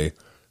anyway,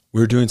 we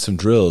were doing some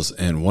drills,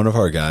 and one of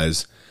our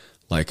guys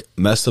like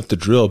messed up the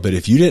drill, but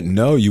if you didn't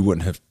know, you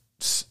wouldn't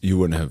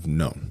have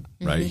known,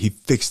 right? He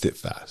fixed it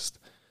fast.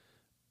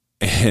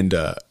 And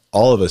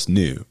all of us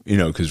knew,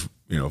 because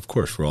of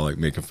course, we're all like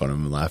making fun of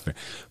him and laughing.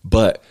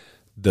 But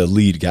the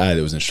lead guy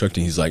that was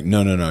instructing, he's like,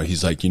 no.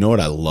 He's like, you know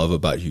what I love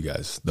about you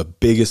guys? The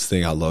biggest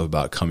thing I love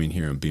about coming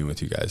here and being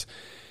with you guys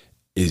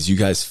is you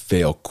guys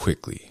fail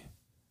quickly.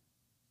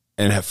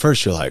 And at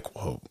first you're like,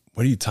 whoa,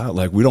 what are you talking?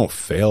 Like, we don't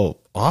fail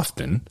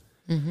often,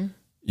 and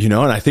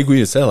I think we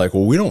just said like,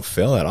 well, we don't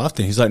fail that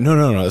often. He's like,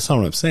 no, that's not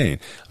what I'm saying.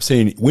 I'm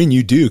saying when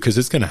you do, because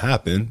it's going to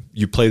happen,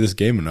 you play this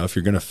game enough,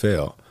 you're going to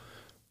fail.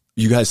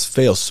 You guys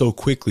fail so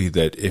quickly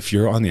that if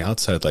you're on the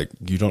outside, like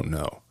you don't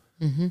know.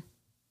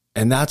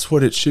 And that's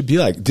what it should be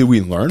like. Did we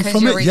learn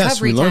from it?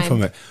 Yes, we learned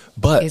from it.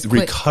 But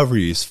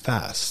recovery is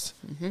fast.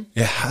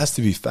 It has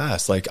to be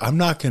fast. Like I'm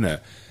not going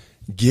to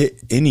get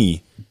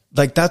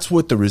that's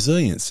what the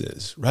resilience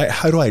is, right?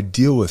 How do I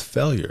deal with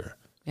failure?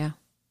 Yeah.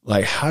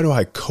 Like how do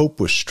I cope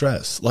with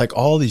stress? Like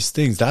all these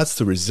things, that's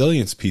the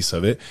resilience piece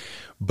of it.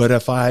 But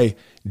if I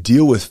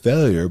deal with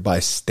failure by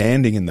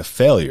standing in the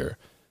failure,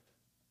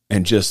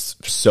 and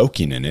just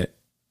soaking in it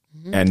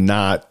and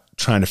not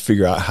trying to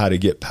figure out how to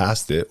get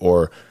past it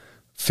or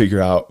figure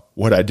out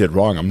what I did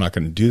wrong. I'm not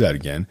going to do that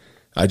again.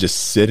 I just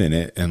sit in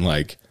it and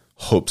like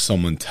hope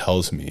someone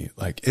tells me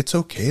like, it's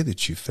okay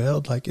that you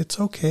failed. Like, it's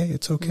okay.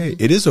 It's okay.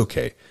 It is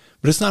okay,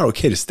 but it's not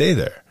okay to stay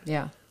there.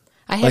 Yeah.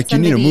 I had you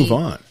need to move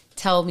on.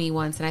 Tell me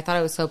once, and I thought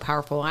it was so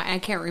powerful. I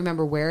can't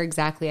remember where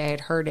exactly I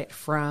had heard it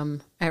from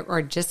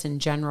or just in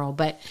general,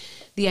 but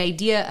the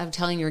idea of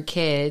telling your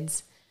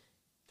kids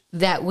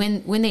that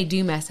when they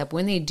do mess up,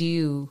 when they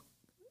do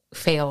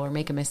fail or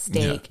make a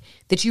mistake,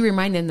 that you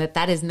remind them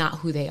that is not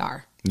who they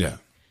are. Yeah.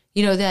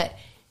 That,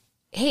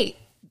 hey,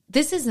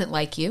 this isn't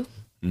like you.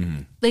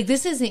 Like,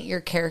 this isn't your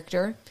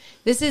character.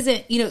 This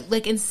isn't,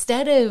 like,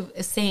 instead of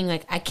saying,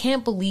 like, I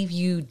can't believe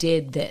you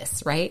did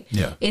this, right?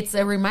 Yeah. It's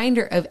a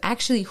reminder of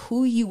actually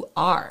who you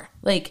are.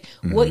 Like,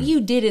 what you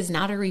did is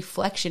not a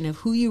reflection of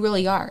who you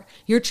really are.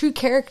 Your true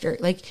character.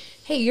 Like,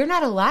 hey, you're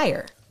not a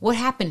liar. What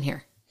happened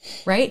here?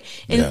 Right?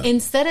 And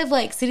instead of,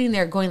 like, sitting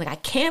there going, like, I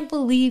can't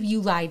believe you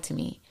lied to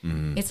me.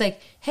 It's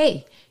like,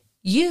 hey,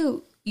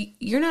 you're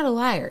not a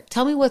liar.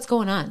 Tell me what's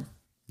going on.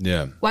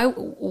 Yeah.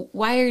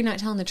 Why are you not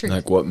telling the truth?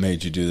 Like, what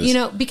made you do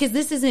this? Because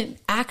this isn't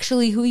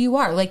actually who you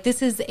are. Like,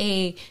 this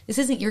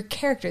isn't your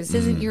character. This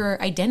isn't your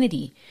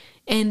identity.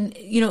 And,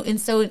 and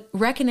so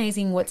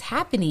recognizing what's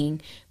happening,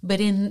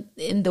 but in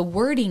the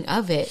wording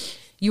of it,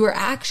 you are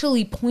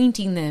actually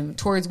pointing them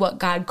towards what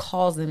God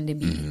calls them to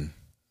be.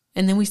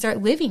 And then we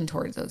start living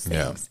towards those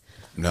things.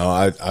 Yeah. No,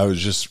 I was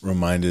just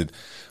reminded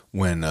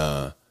when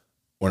I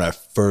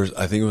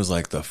think it was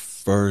like the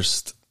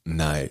first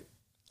night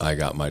I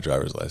got my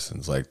driver's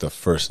license, like the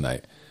first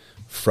night,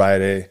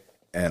 Friday,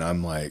 and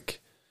I'm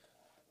like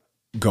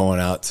going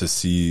out to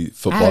see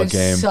football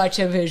game. Such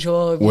a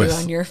visual of you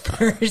on your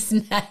first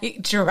night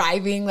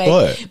driving, like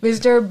what?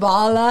 Mr.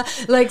 Bala,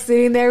 like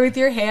sitting there with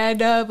your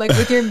hand up, like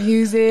with your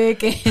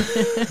music,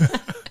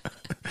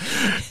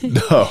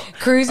 no,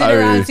 cruising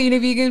around, seeing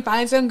if you can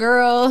find some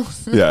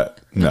girls. Yeah,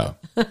 no,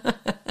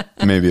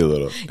 maybe a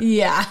little.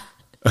 Yeah,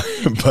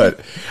 but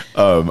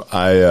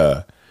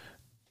I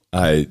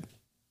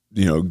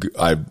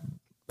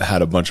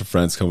had a bunch of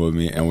friends come with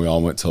me, and we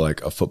all went to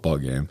like a football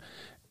game,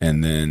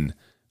 and then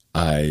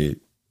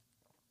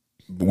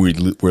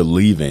we're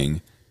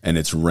leaving, and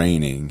it's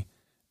raining.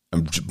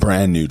 I'm a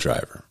brand new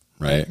driver,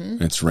 right?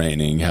 It's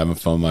raining, having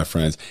fun with my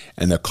friends,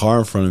 and the car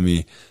in front of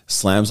me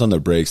slams on the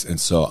brakes, and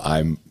so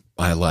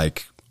I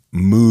like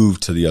move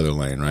to the other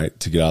lane, right,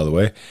 to get out of the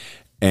way,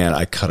 and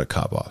I cut a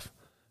cop off,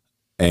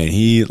 and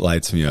he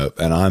lights me up,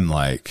 and I'm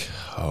like,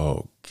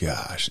 oh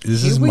gosh,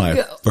 this is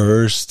my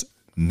first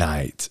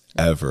night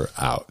ever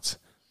out.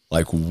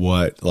 Like,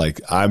 what? Like,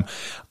 I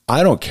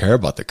don't care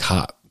about the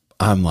cop.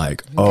 I'm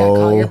like,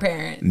 call your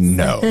parents.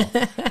 No.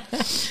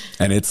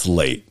 And it's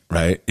late,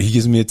 right? He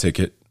gives me a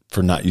ticket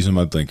for not using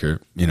my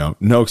blinker.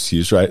 No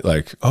excuse, right?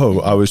 Like, oh,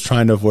 I was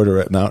trying to avoid a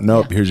red. Now,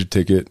 nope, here's your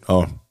ticket.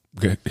 Oh,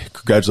 okay.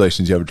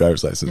 Congratulations, you have a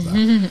driver's license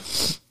now.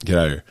 Get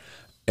out of here.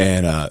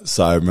 And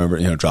so I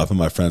remember, dropping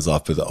my friends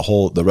off, but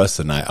the rest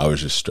of the night I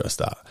was just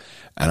stressed out.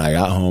 And I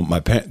got home.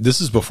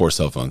 This is before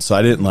cell phones, so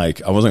I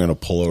wasn't going to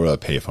pull over to a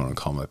payphone and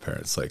call my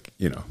parents. Like,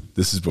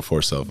 this is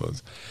before cell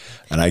phones.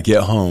 And I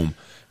get home,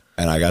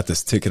 and I got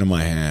this ticket in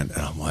my hand,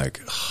 and I'm like,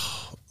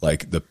 oh,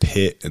 like the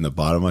pit in the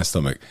bottom of my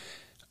stomach.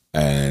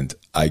 And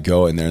I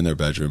go in there in their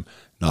bedroom,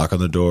 knock on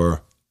the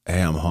door.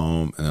 Hey, I'm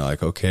home. And they're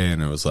like, okay.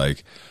 And it was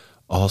like,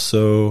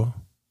 also,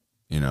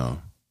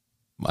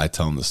 I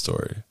tell them the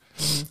story.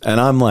 And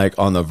I'm like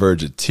on the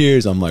verge of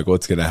tears. I'm like,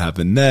 what's going to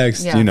happen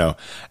next? And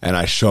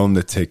I show him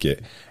the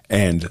ticket.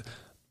 And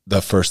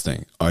the first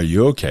thing, are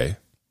you okay?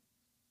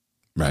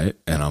 Right.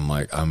 And I'm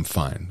like, I'm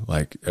fine.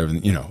 Like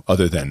everything,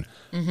 other than,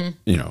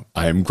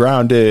 I am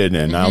grounded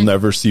and I'll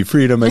never see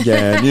freedom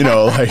again,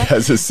 like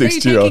as a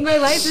 6-year-old. Taking my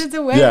license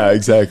away. Yeah,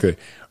 exactly.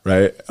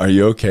 Right. Are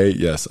you okay?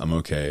 Yes, I'm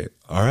okay.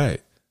 All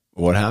right.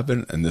 What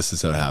happened? And this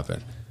is what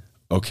happened.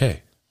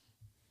 Okay.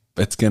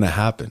 It's going to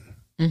happen.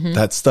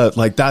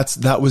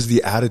 That was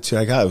the attitude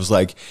I got. It was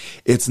like,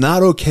 it's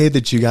not okay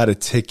that you got a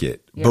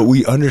ticket, but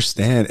we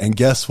understand. And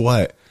guess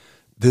what?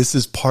 This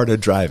is part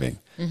of driving.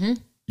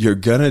 You're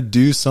going to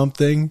do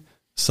something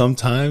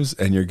sometimes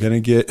and you're going to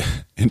get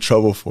in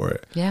trouble for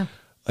it. Yeah.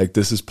 Like,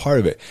 this is part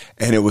of it.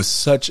 And it was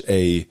such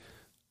an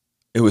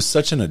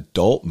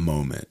adult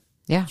moment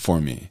for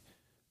me,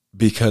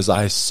 because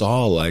I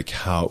saw like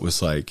how it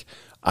was like,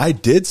 I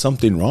did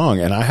something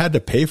wrong and I had to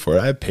pay for it.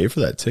 I had to pay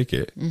for that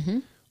ticket.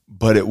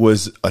 But it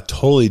was a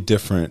totally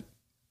different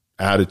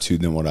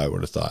attitude than what I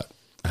would have thought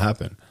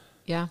happened.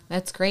 Yeah,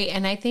 that's great.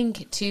 And I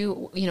think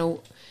too,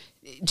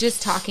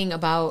 just talking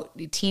about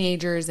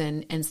teenagers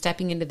and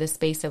stepping into the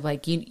space of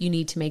like, you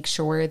need to make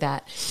sure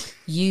that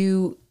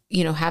you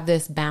have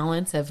this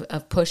balance of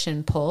push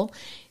and pull.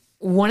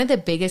 One of the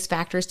biggest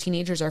factors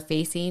teenagers are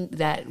facing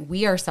that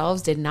we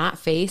ourselves did not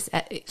face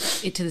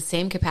to the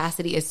same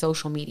capacity as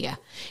social media.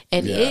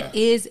 And it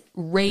is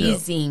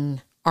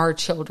raising our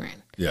children.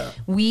 Yeah.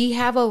 We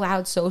have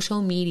allowed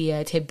social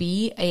media to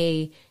be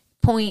a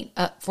point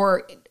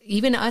for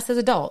even us as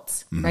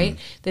adults, right?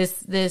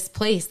 This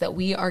place that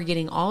we are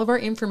getting all of our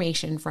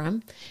information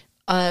from.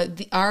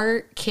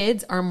 Our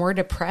kids are more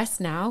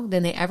depressed now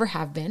than they ever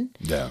have been.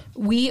 Yeah.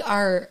 We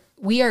are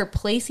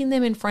placing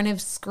them in front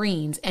of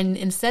screens, and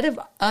instead of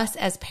us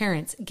as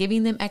parents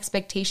giving them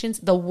expectations,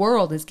 the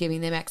world is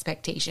giving them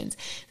expectations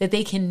that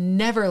they can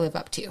never live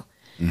up to.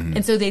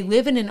 And so they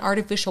live in an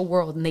artificial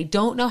world and they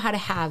don't know how to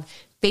have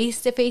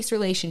face-to-face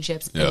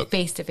relationships and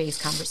face-to-face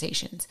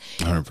conversations.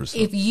 100%.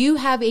 If you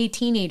have a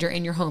teenager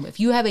in your home, if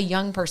you have a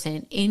young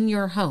person in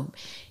your home,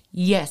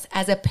 yes,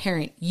 as a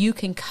parent, you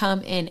can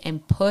come in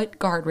and put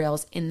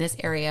guardrails in this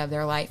area of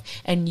their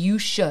life, and you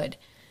should.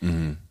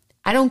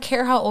 I don't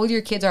care how old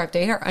your kids are. If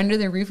they are under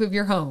the roof of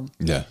your home.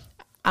 Yeah.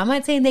 I'm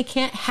not saying they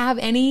can't have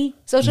any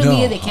social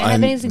media. They can't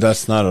have anything.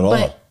 That's not at all.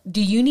 But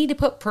do you need to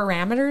put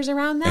parameters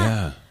around that?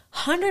 Yeah.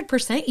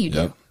 100% you do.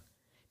 Yep.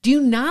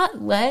 Do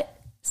not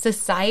let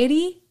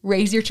society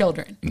raise your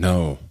children.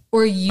 No.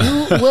 Or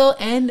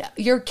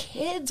your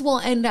kids will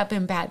end up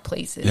in bad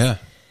places. Yeah.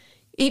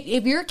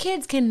 If your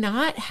kids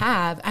cannot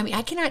have, I mean,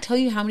 I cannot tell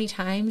you how many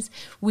times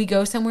we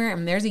go somewhere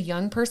and there's a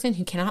young person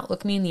who cannot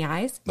look me in the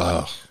eyes,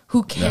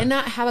 who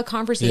cannot have a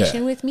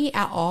conversation with me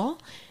at all.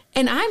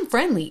 And I'm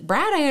friendly.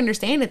 Brad, I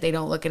understand that they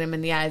don't look at him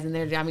in the eyes, and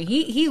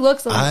he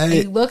looks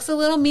a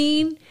little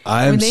mean.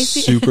 I am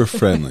super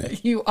friendly.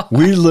 You are.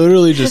 We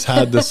literally just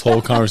had this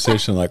whole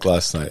conversation like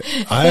last night.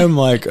 I am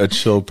like a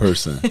chill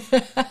person.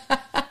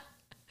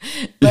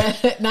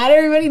 But not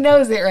everybody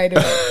knows it right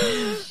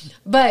away.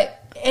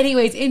 But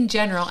anyways, in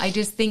general, I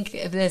just think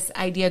of this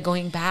idea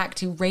going back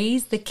to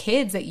raise the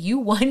kids that you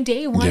one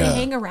day want to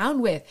hang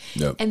around with.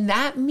 Yep. And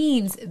that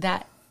means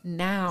that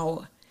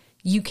now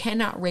you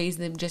cannot raise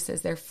them just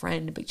as their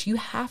friend, but you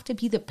have to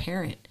be the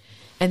parent.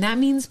 And that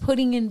means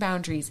putting in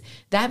boundaries.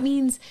 That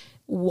means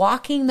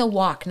walking the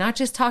walk, not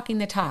just talking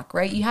the talk,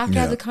 right? You have to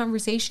have the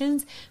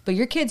conversations, but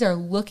your kids are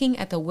looking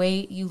at the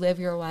way you live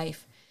your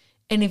life.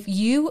 And if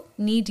you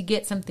need to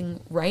get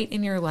something right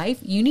in your life,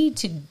 you need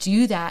to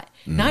do that,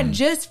 not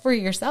just for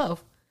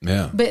yourself,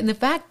 but in the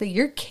fact that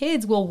your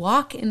kids will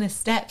walk in the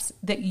steps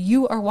that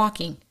you are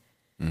walking.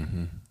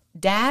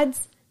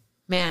 Dads,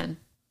 man.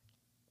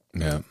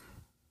 Yeah.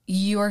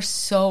 You are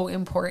so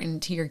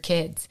important to your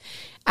kids.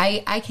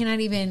 I cannot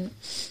even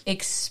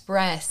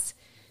express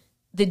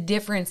the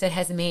difference it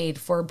has made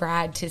for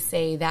Brad to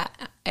say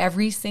that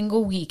every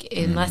single week,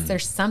 unless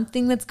there's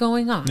something that's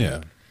going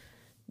on,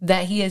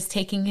 that he is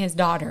taking his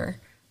daughter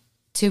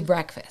to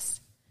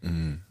breakfast.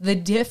 The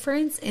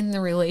difference in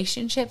the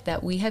relationship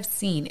that we have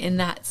seen in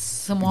that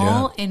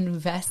small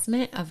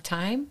investment of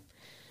time,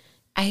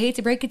 I hate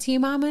to break it to you,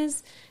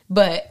 mamas,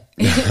 but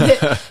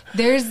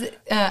there's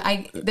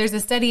a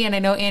study, and I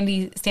know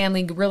Andy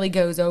Stanley really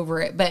goes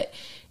over it, but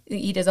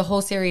he does a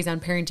whole series on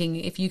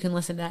parenting. If you can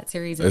listen to that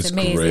series, it's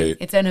amazing. Great.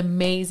 It's an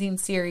amazing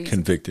series.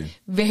 Convicting.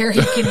 Very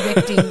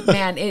convicting.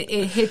 Man,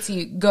 it hits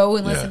you. Go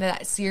and listen to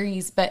that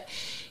series. But,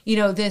 you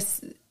know,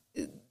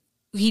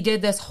 he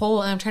did this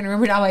whole, I'm trying to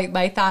remember now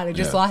my thought. I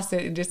just lost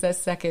it in just a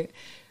second.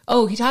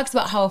 Oh, he talks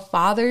about how a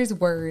father's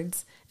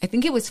words, I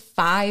think it was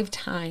 5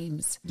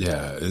 times.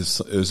 Yeah, it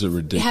was a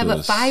ridiculous. Have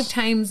a 5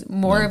 times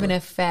more of an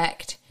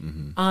effect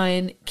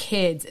on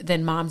kids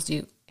than moms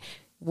do.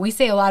 We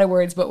say a lot of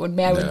words, but with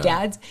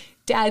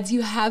dads,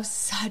 you have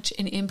such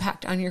an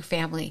impact on your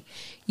family.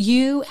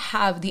 You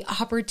have the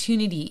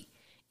opportunity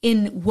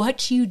in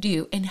what you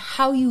do and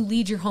how you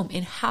lead your home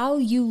and how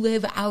you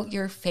live out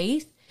your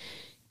faith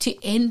to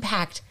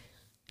impact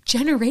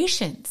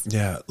generations.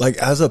 Yeah, like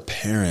as a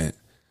parent,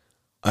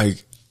 I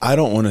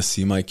don't want to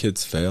see my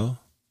kids fail.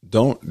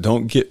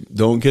 Don't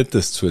get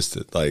this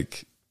twisted.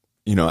 Like,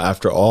 you know,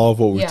 after all of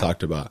what we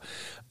talked about,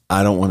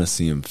 I don't want to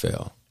see him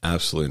fail.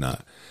 Absolutely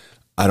not.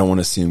 I don't want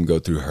to see him go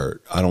through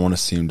hurt. I don't want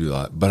to see him do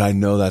that. But I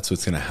know that's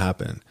what's going to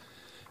happen.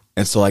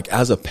 And so, like,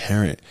 as a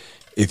parent,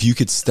 if you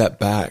could step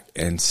back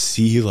and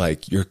see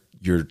like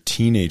your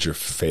teenager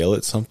fail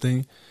at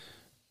something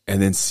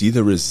and then see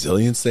the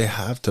resilience they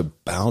have to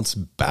bounce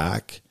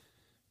back,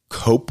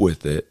 cope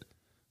with it,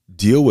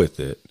 deal with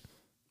it,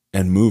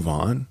 and move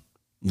on,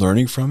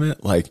 learning from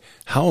it, like,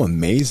 how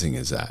amazing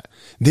is that?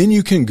 Then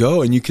you can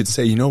go and you could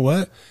say, you know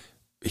what?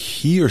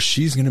 He or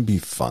she's going to be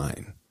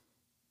fine.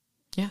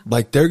 Yeah.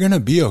 Like, they're going to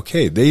be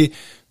okay. They're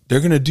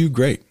going to do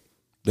great.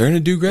 They're going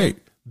to do great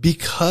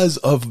because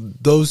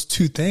of those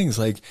two things.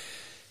 Like,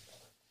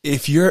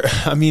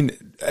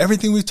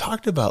 everything we've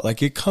talked about,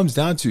 like, it comes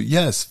down to,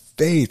 yes,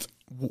 faith.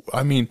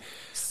 I mean,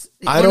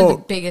 one of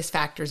the biggest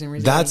factors in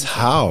resilience. That's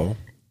how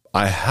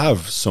I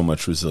have so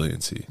much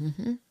resiliency.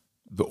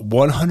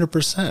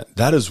 100%.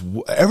 That is,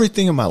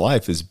 everything in my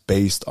life is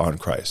based on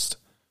Christ.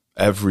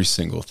 Every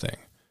single thing.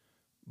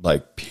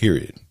 Like,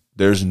 period.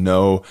 There's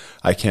no,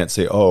 I can't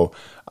say, oh,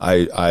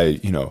 I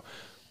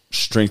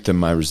strengthen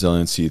my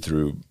resiliency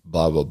through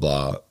blah, blah,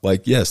 blah.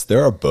 Like, yes,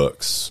 there are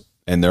books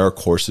and there are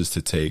courses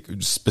to take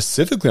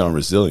specifically on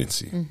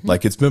resiliency.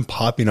 Like, it's been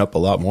popping up a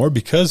lot more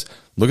because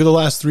look at the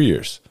last 3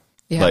 years.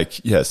 Yeah.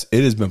 Like, yes,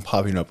 it has been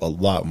popping up a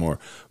lot more.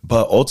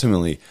 But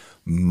ultimately,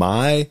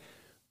 my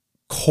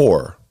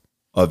core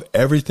of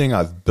everything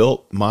I've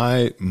built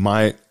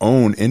my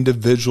own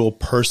individual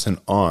person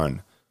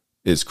on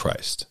is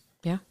Christ.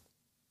 Yeah.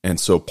 And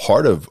so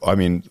part of,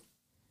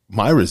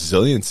 my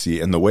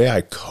resiliency and the way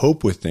I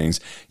cope with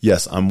things,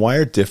 yes, I'm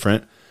wired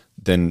different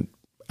than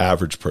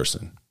average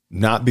person.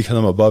 Not because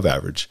I'm above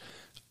average.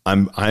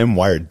 I'm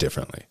wired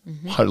differently.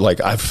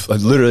 Like, I've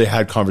literally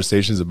had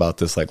conversations about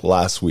this like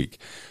last week.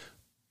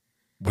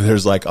 Where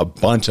there's like a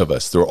bunch of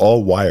us. They're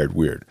all wired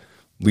weird.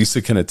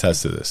 Lisa can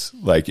attest to this.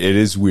 Like, it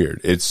is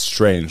weird. It's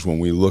strange when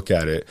we look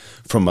at it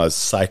from a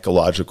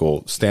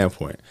psychological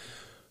standpoint.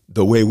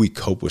 The way we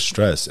cope with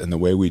stress and the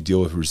way we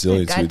deal with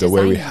resiliency, the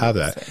way we have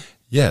that.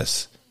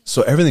 Yes.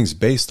 So everything's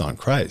based on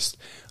Christ.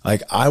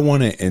 Like I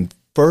want to, and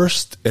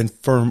first and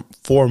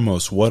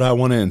foremost, what I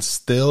want to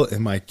instill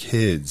in my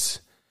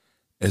kids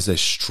is a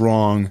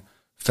strong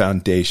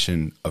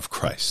foundation of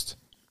Christ.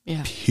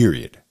 Yeah.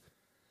 Period.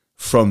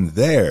 From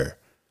there,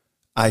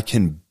 I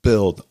can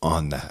build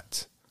on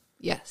that.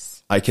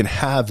 Yes. I can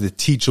have the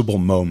teachable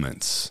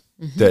moments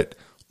that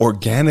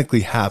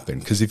organically happen.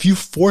 Because if you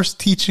force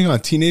teaching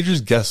on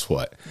teenagers, guess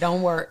what?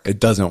 Don't work. It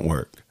doesn't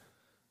work.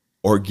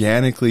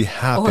 Organically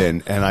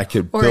happen, and I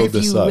could build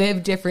this up. Or if you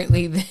live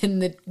differently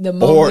than the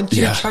moment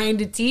you're trying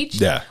to teach.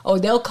 Yeah. Oh,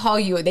 they'll call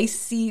you. They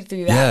see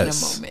through that in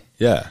a moment.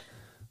 Yeah.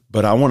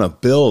 But I want to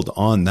build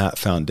on that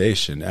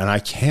foundation, and I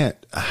can't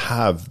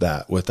have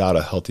that without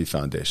a healthy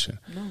foundation.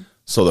 No.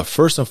 So the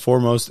first and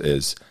foremost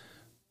is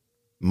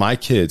my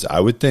kids. I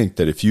would think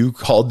that if you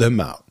called them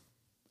out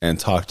and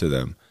talked to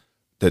them,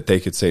 that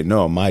they could say,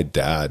 no, my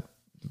dad,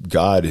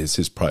 God is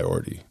his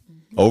priority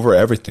over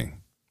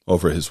everything,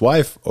 over his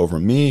wife, over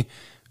me.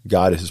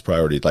 God is his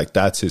priority. Like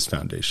that's his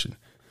foundation.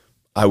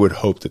 I would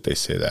hope that they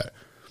say that.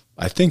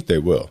 I think they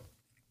will.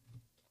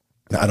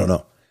 I don't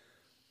know.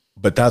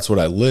 But that's what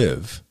I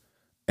live.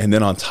 And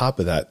then on top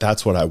of that,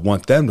 that's what I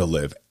want them to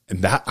live.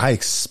 And that I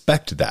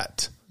expect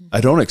that. I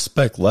don't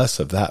expect less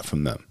of that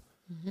from them.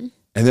 Mm-hmm.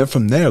 And then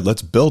from there,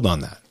 let's build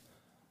on that.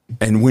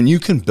 And when you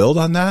can build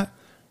on that,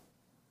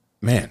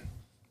 man,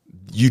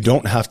 you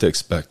don't have to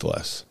expect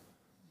less.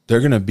 They're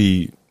going to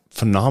be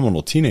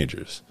phenomenal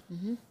teenagers.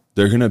 Mm-hmm.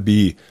 They're going to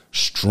be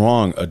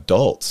strong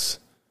adults,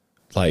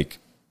 like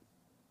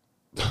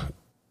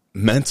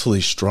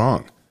mentally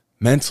strong,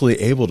 mentally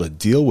able to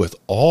deal with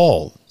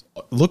all.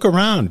 Look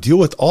around, deal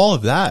with all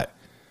of that.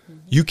 Mm-hmm.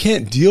 You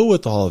can't deal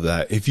with all of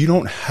that if you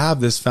don't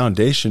have this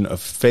foundation of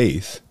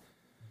faith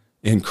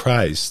in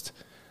Christ,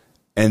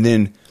 and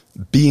then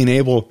being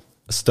able,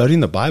 studying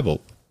the Bible,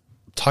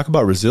 talk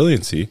about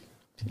resiliency,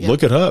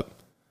 look it up.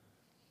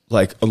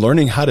 Like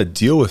learning how to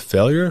deal with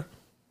failure,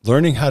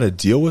 learning how to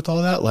deal with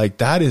all that, like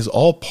that is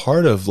all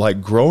part of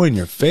like growing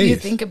your faith. You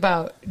think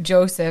about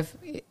Joseph,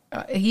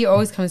 he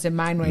always comes to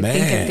mind when I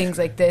think of things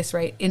like this,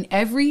 right? In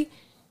every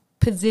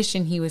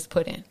position he was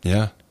put in,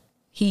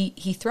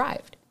 he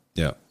thrived.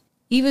 Yeah.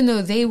 Even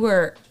though they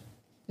were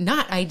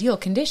not ideal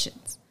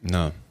conditions.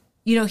 No.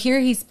 You know,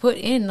 here he's put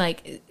in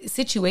like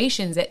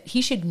situations that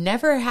he should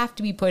never have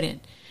to be put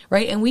in,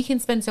 right? And we can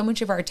spend so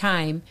much of our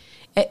time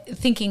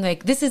thinking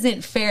like, this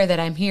isn't fair that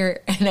I'm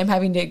here and I'm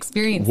having to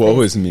experience Woe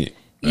this. is me.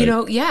 Right? You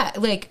know,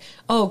 like,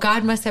 oh,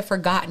 God must have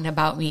forgotten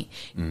about me.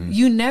 Mm-hmm.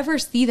 You never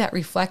see that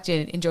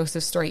reflected in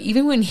Joseph's story,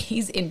 even when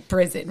he's in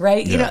prison,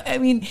 right? Yeah. You know, I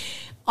mean,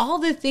 all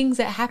the things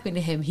that happened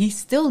to him, he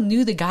still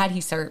knew the God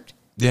he served.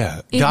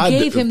 Yeah. It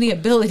gave him the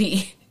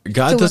ability.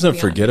 God doesn't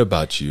forget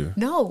about you.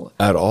 No.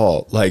 At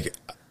all. Like,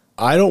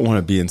 I don't want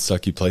to be in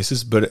sucky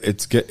places, but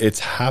it's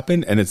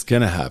happened and it's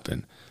going to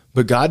happen.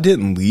 But God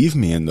didn't leave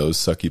me in those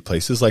sucky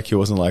places. Like he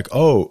wasn't like,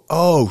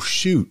 oh,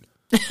 shoot,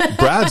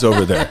 Brad's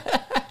over there.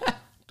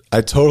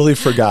 I totally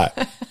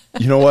forgot.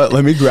 You know what?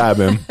 Let me grab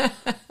him.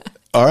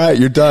 All right,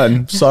 you're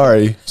done.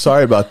 Sorry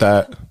about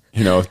that.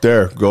 You know,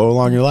 there, go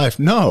along your life.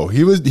 No,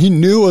 he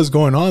knew what was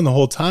going on the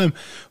whole time.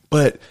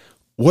 But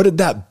what did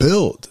that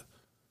build?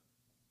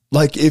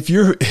 Like if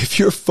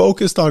you're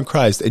focused on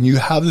Christ and you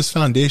have this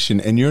foundation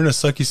and you're in a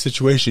sucky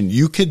situation,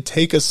 you could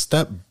take a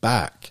step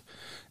back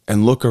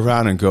and look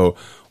around and go,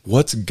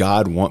 what's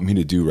God want me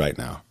to do right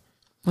now?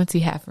 What's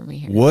he have for me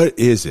here? What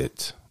is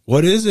it?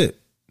 What is it?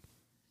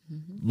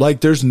 Mm-hmm.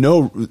 Like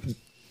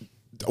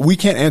we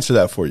can't answer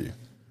that for you.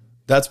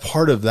 That's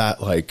part of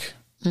that. Like,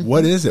 mm-hmm.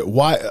 What is it?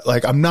 Why?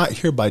 Like, I'm not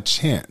here by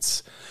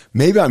chance.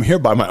 Maybe I'm here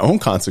by my own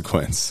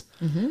consequence,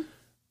 mm-hmm.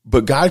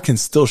 But God can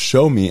still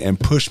show me and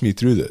push me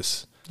through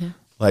this. Yeah.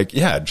 Like,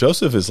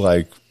 Joseph is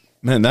like,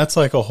 man, that's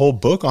like a whole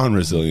book on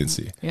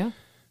resiliency. Yeah.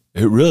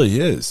 It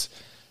really is.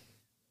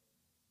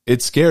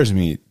 It scares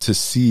me to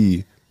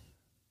see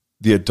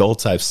the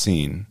adults I've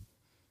seen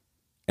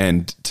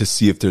and to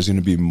see if there's going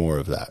to be more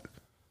of that.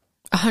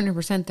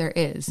 100% there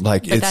is.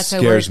 Like, but it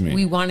scares me.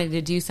 We wanted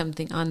to do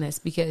something on this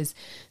because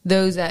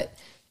those that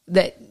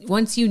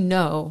once you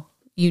know,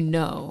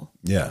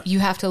 yeah, you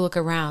have to look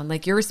around.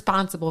 Like you're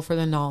responsible for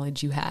the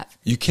knowledge you have.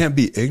 You can't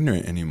be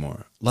ignorant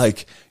anymore.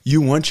 Like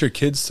you want your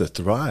kids to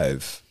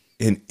thrive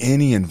in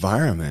any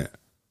environment.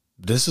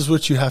 This is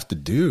what you have to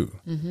do.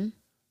 Mm-hmm.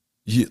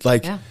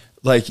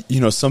 Like, you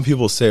know, some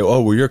people say,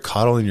 oh, well, you're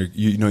coddling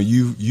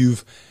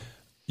you've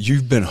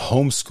been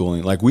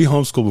homeschooling. Like we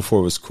homeschooled before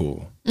it was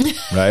cool,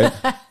 right?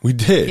 We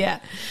did. Yeah.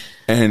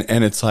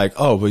 And it's like,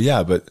 oh,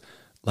 but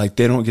like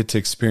they don't get to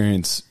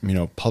experience, you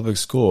know, public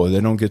school.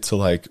 They don't get to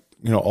like,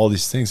 you know, all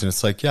these things. And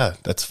it's like, yeah,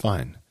 that's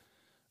fine.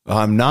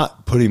 I'm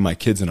not putting my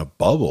kids in a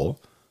bubble.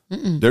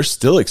 Mm-mm. They're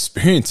still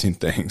experiencing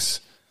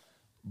things.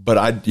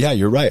 But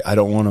you're right. I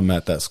don't want them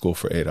at that school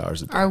for 8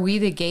 hours a day. Are we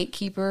the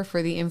gatekeeper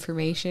for the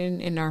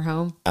information in our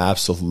home?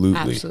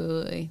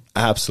 Absolutely.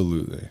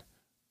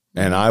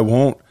 And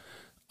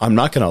I'm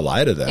not going to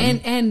lie to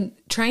them. And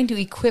trying to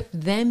equip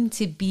them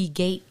to be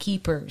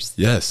gatekeepers.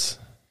 Yes.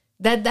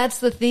 That's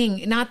the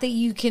thing. Not that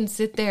you can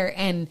sit there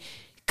and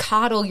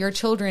coddle your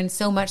children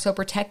so much, so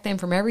protect them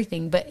from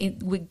everything, but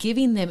with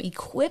giving them,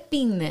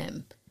 equipping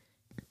them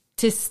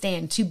to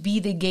stand, to be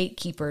the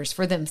gatekeepers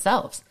for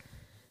themselves.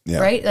 Yeah.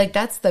 Right? Like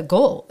that's the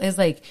goal, is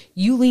like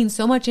you lean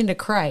so much into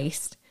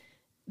Christ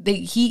that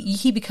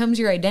he becomes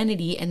your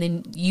identity, and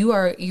then you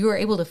are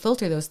able to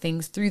filter those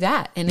things through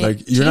that. And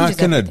like you're not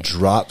going to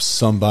drop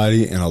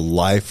somebody in a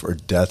life or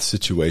death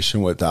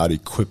situation without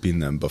equipping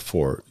them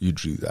before you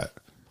do that.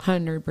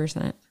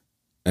 100%.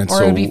 And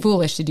or it would be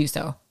foolish to do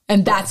so.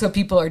 And that's what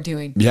people are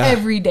doing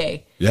every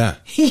day. Yeah.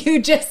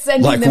 You just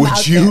sending them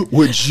out there.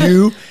 Would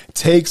you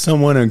take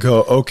someone and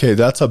go, okay,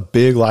 that's a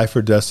big life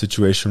or death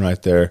situation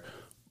right there.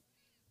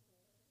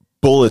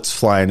 Bullets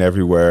flying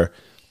everywhere.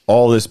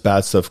 All this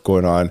bad stuff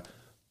going on.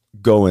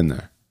 Go in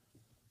there.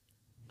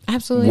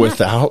 Absolutely.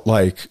 Without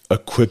like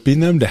equipping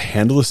them to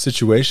handle the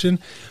situation.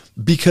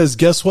 Because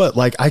guess what?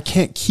 Like I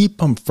can't keep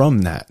them from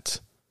that.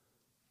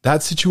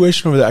 That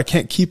situation over there, I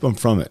can't keep them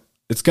from it.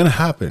 It's going to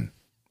happen.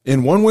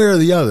 In one way or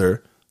the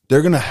other,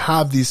 they're going to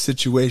have these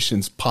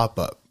situations pop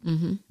up,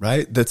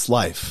 right? That's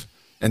life.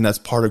 And that's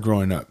part of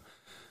growing up.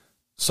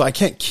 So I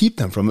can't keep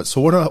them from it.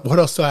 So what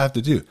else do I have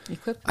to do?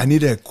 I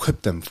need to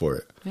equip them for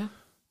it. Yeah.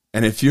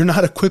 And if you're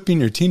not equipping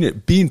your teenager,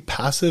 being a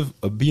passive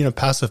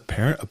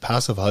parent, a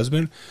passive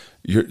husband,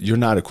 you're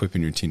not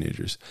equipping your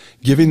teenagers.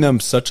 Giving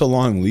them such a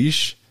long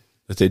leash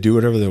that they do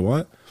whatever they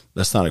want,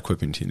 that's not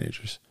equipping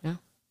teenagers. Yeah.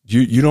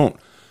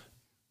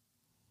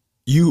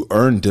 You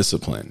earn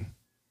discipline.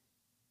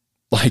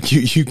 Like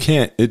you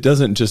can't, it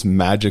doesn't just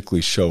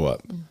magically show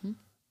up. Mm-hmm.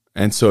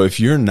 And so if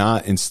you're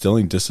not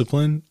instilling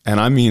discipline, and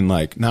I mean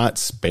like not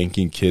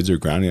spanking kids or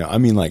grounding, I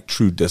mean like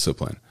true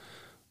discipline,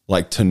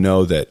 like to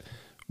know that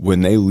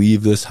when they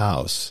leave this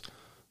house,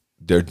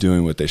 they're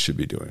doing what they should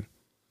be doing.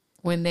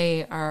 When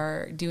they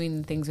are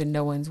doing things when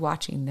no one's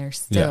watching, they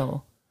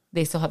still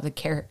have the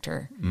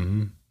character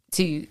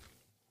to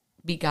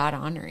be God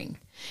honoring.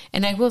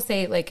 And I will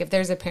say, like, if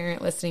there's a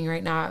parent listening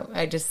right now,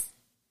 I just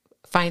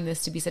find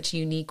this to be such a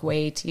unique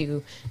way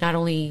to not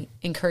only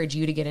encourage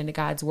you to get into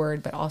God's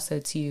word, but also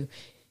to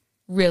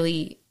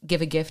really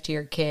give a gift to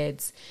your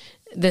kids.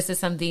 This is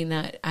something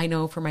that I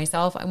know for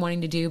myself I'm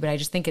wanting to do, but I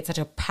just think it's such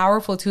a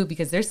powerful tool,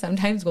 because there's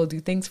sometimes we'll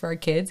do things for our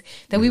kids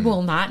that we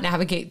will not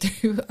navigate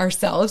through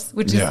ourselves,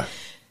 which is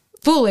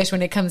foolish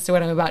when it comes to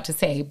what I'm about to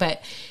say.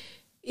 But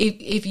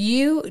if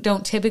you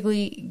don't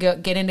typically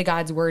get into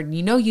God's word, and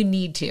you know you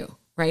need to,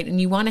 right?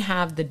 And you want to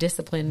have the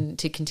discipline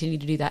to continue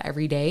to do that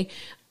every day,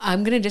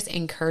 I'm going to just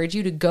encourage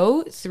you to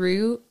go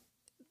through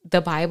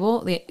the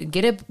Bible,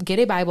 get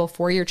a Bible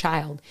for your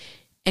child,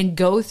 and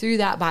go through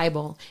that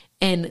Bible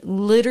and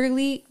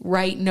literally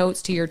write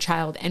notes to your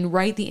child and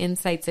write the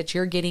insights that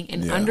you're getting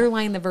and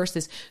underline the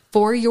verses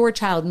for your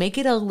child. Make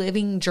it a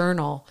living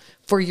journal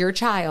for your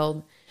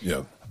child.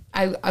 Yeah.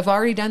 I've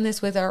already done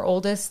this with our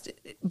oldest,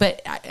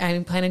 but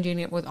I'm planning on doing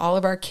it with all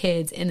of our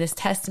kids in this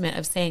testament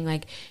of saying,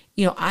 like,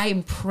 you know,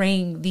 I'm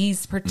praying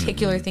these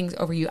particular things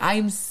over you.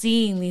 I'm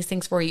seeing these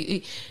things for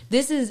you.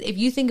 This is, if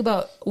you think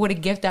about what a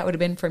gift that would have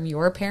been from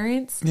your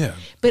parents,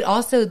 but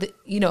also,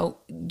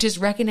 just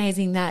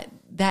recognizing that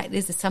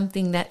is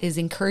something that is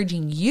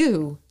encouraging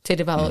you to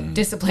develop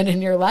discipline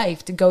in your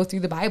life, to go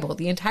through the Bible,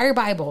 the entire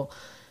Bible,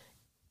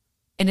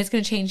 and it's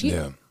going to change you.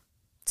 Yeah.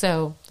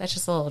 So that's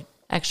just a little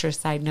extra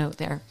side note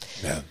there.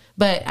 Yeah.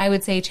 But I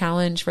would say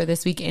challenge for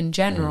this week in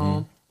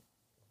general,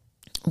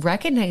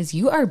 recognize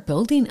you are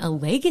building a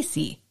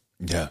legacy.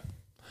 Yeah.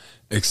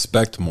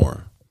 Expect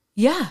more.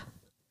 Yeah.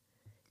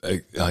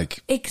 Like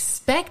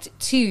expect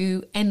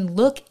to and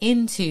look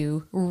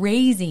into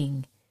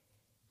raising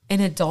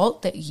an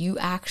adult that you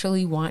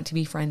actually want to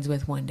be friends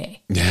with one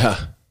day. Yeah.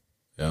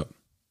 Yep.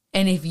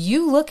 And if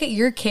you look at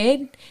your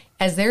kid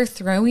as they're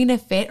throwing a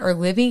fit or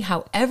living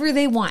however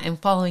they want and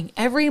following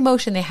every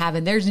emotion they have,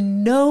 and there's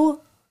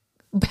no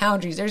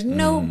boundaries, there's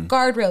no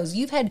guardrails,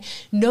 you've had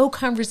no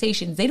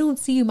conversations, they don't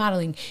see you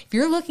modeling. If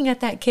you're looking at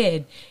that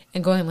kid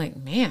and going like,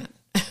 man,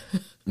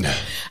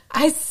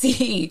 I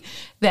see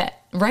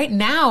that right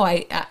now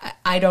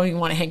I don't even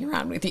want to hang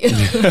around with you.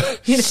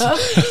 You know,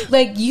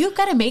 like you've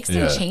got to make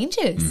some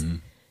changes,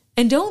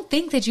 and don't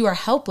think that you are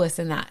helpless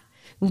in that.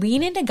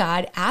 Lean into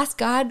God, ask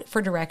God for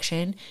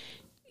direction.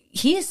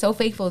 He is so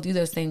faithful to do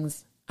those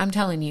things. I'm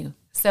telling you.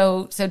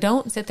 So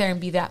don't sit there and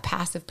be that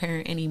passive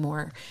parent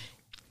anymore.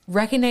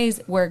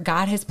 Recognize where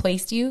God has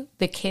placed you,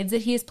 the kids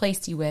that he has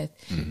placed you with,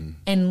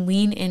 and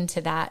lean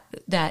into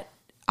that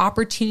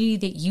opportunity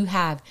that you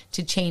have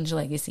to change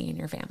legacy in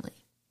your family.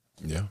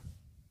 Yeah.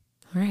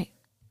 All right.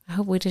 I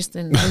hope we just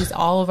didn't lose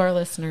all of our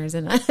listeners.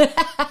 And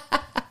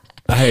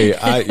hey,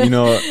 I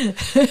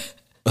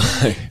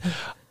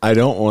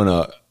don't want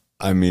to.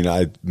 I mean,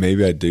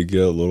 maybe I did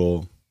get a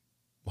little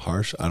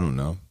harsh. I don't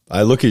know.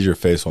 I look at your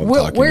face while I'm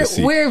talking to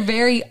see. We're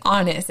very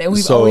honest, and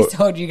we've always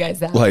told you guys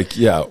that. Like,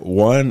 yeah,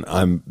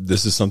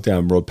 this is something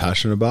I'm real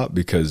passionate about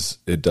because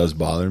it does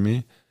bother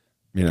me,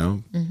 you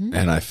know,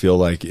 and I feel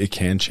like it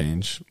can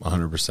change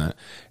 100%.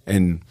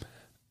 And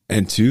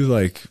two,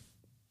 like,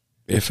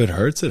 if it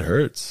hurts, it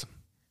hurts.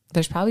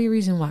 There's probably a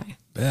reason why.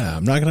 Yeah,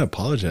 I'm not going to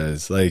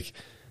apologize. Like,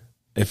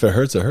 if it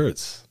hurts, it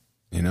hurts.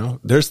 You know,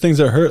 there's things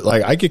that hurt.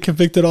 Like I get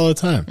convicted all the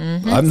time.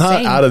 I'm not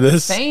Same. out of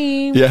this.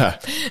 Same. Yeah.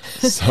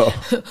 So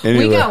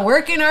anyway, we got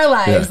work in our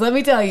lives. Let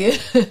me tell you.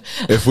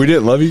 if we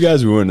didn't love you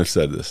guys, we wouldn't have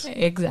said this.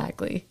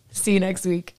 Exactly. See you next week.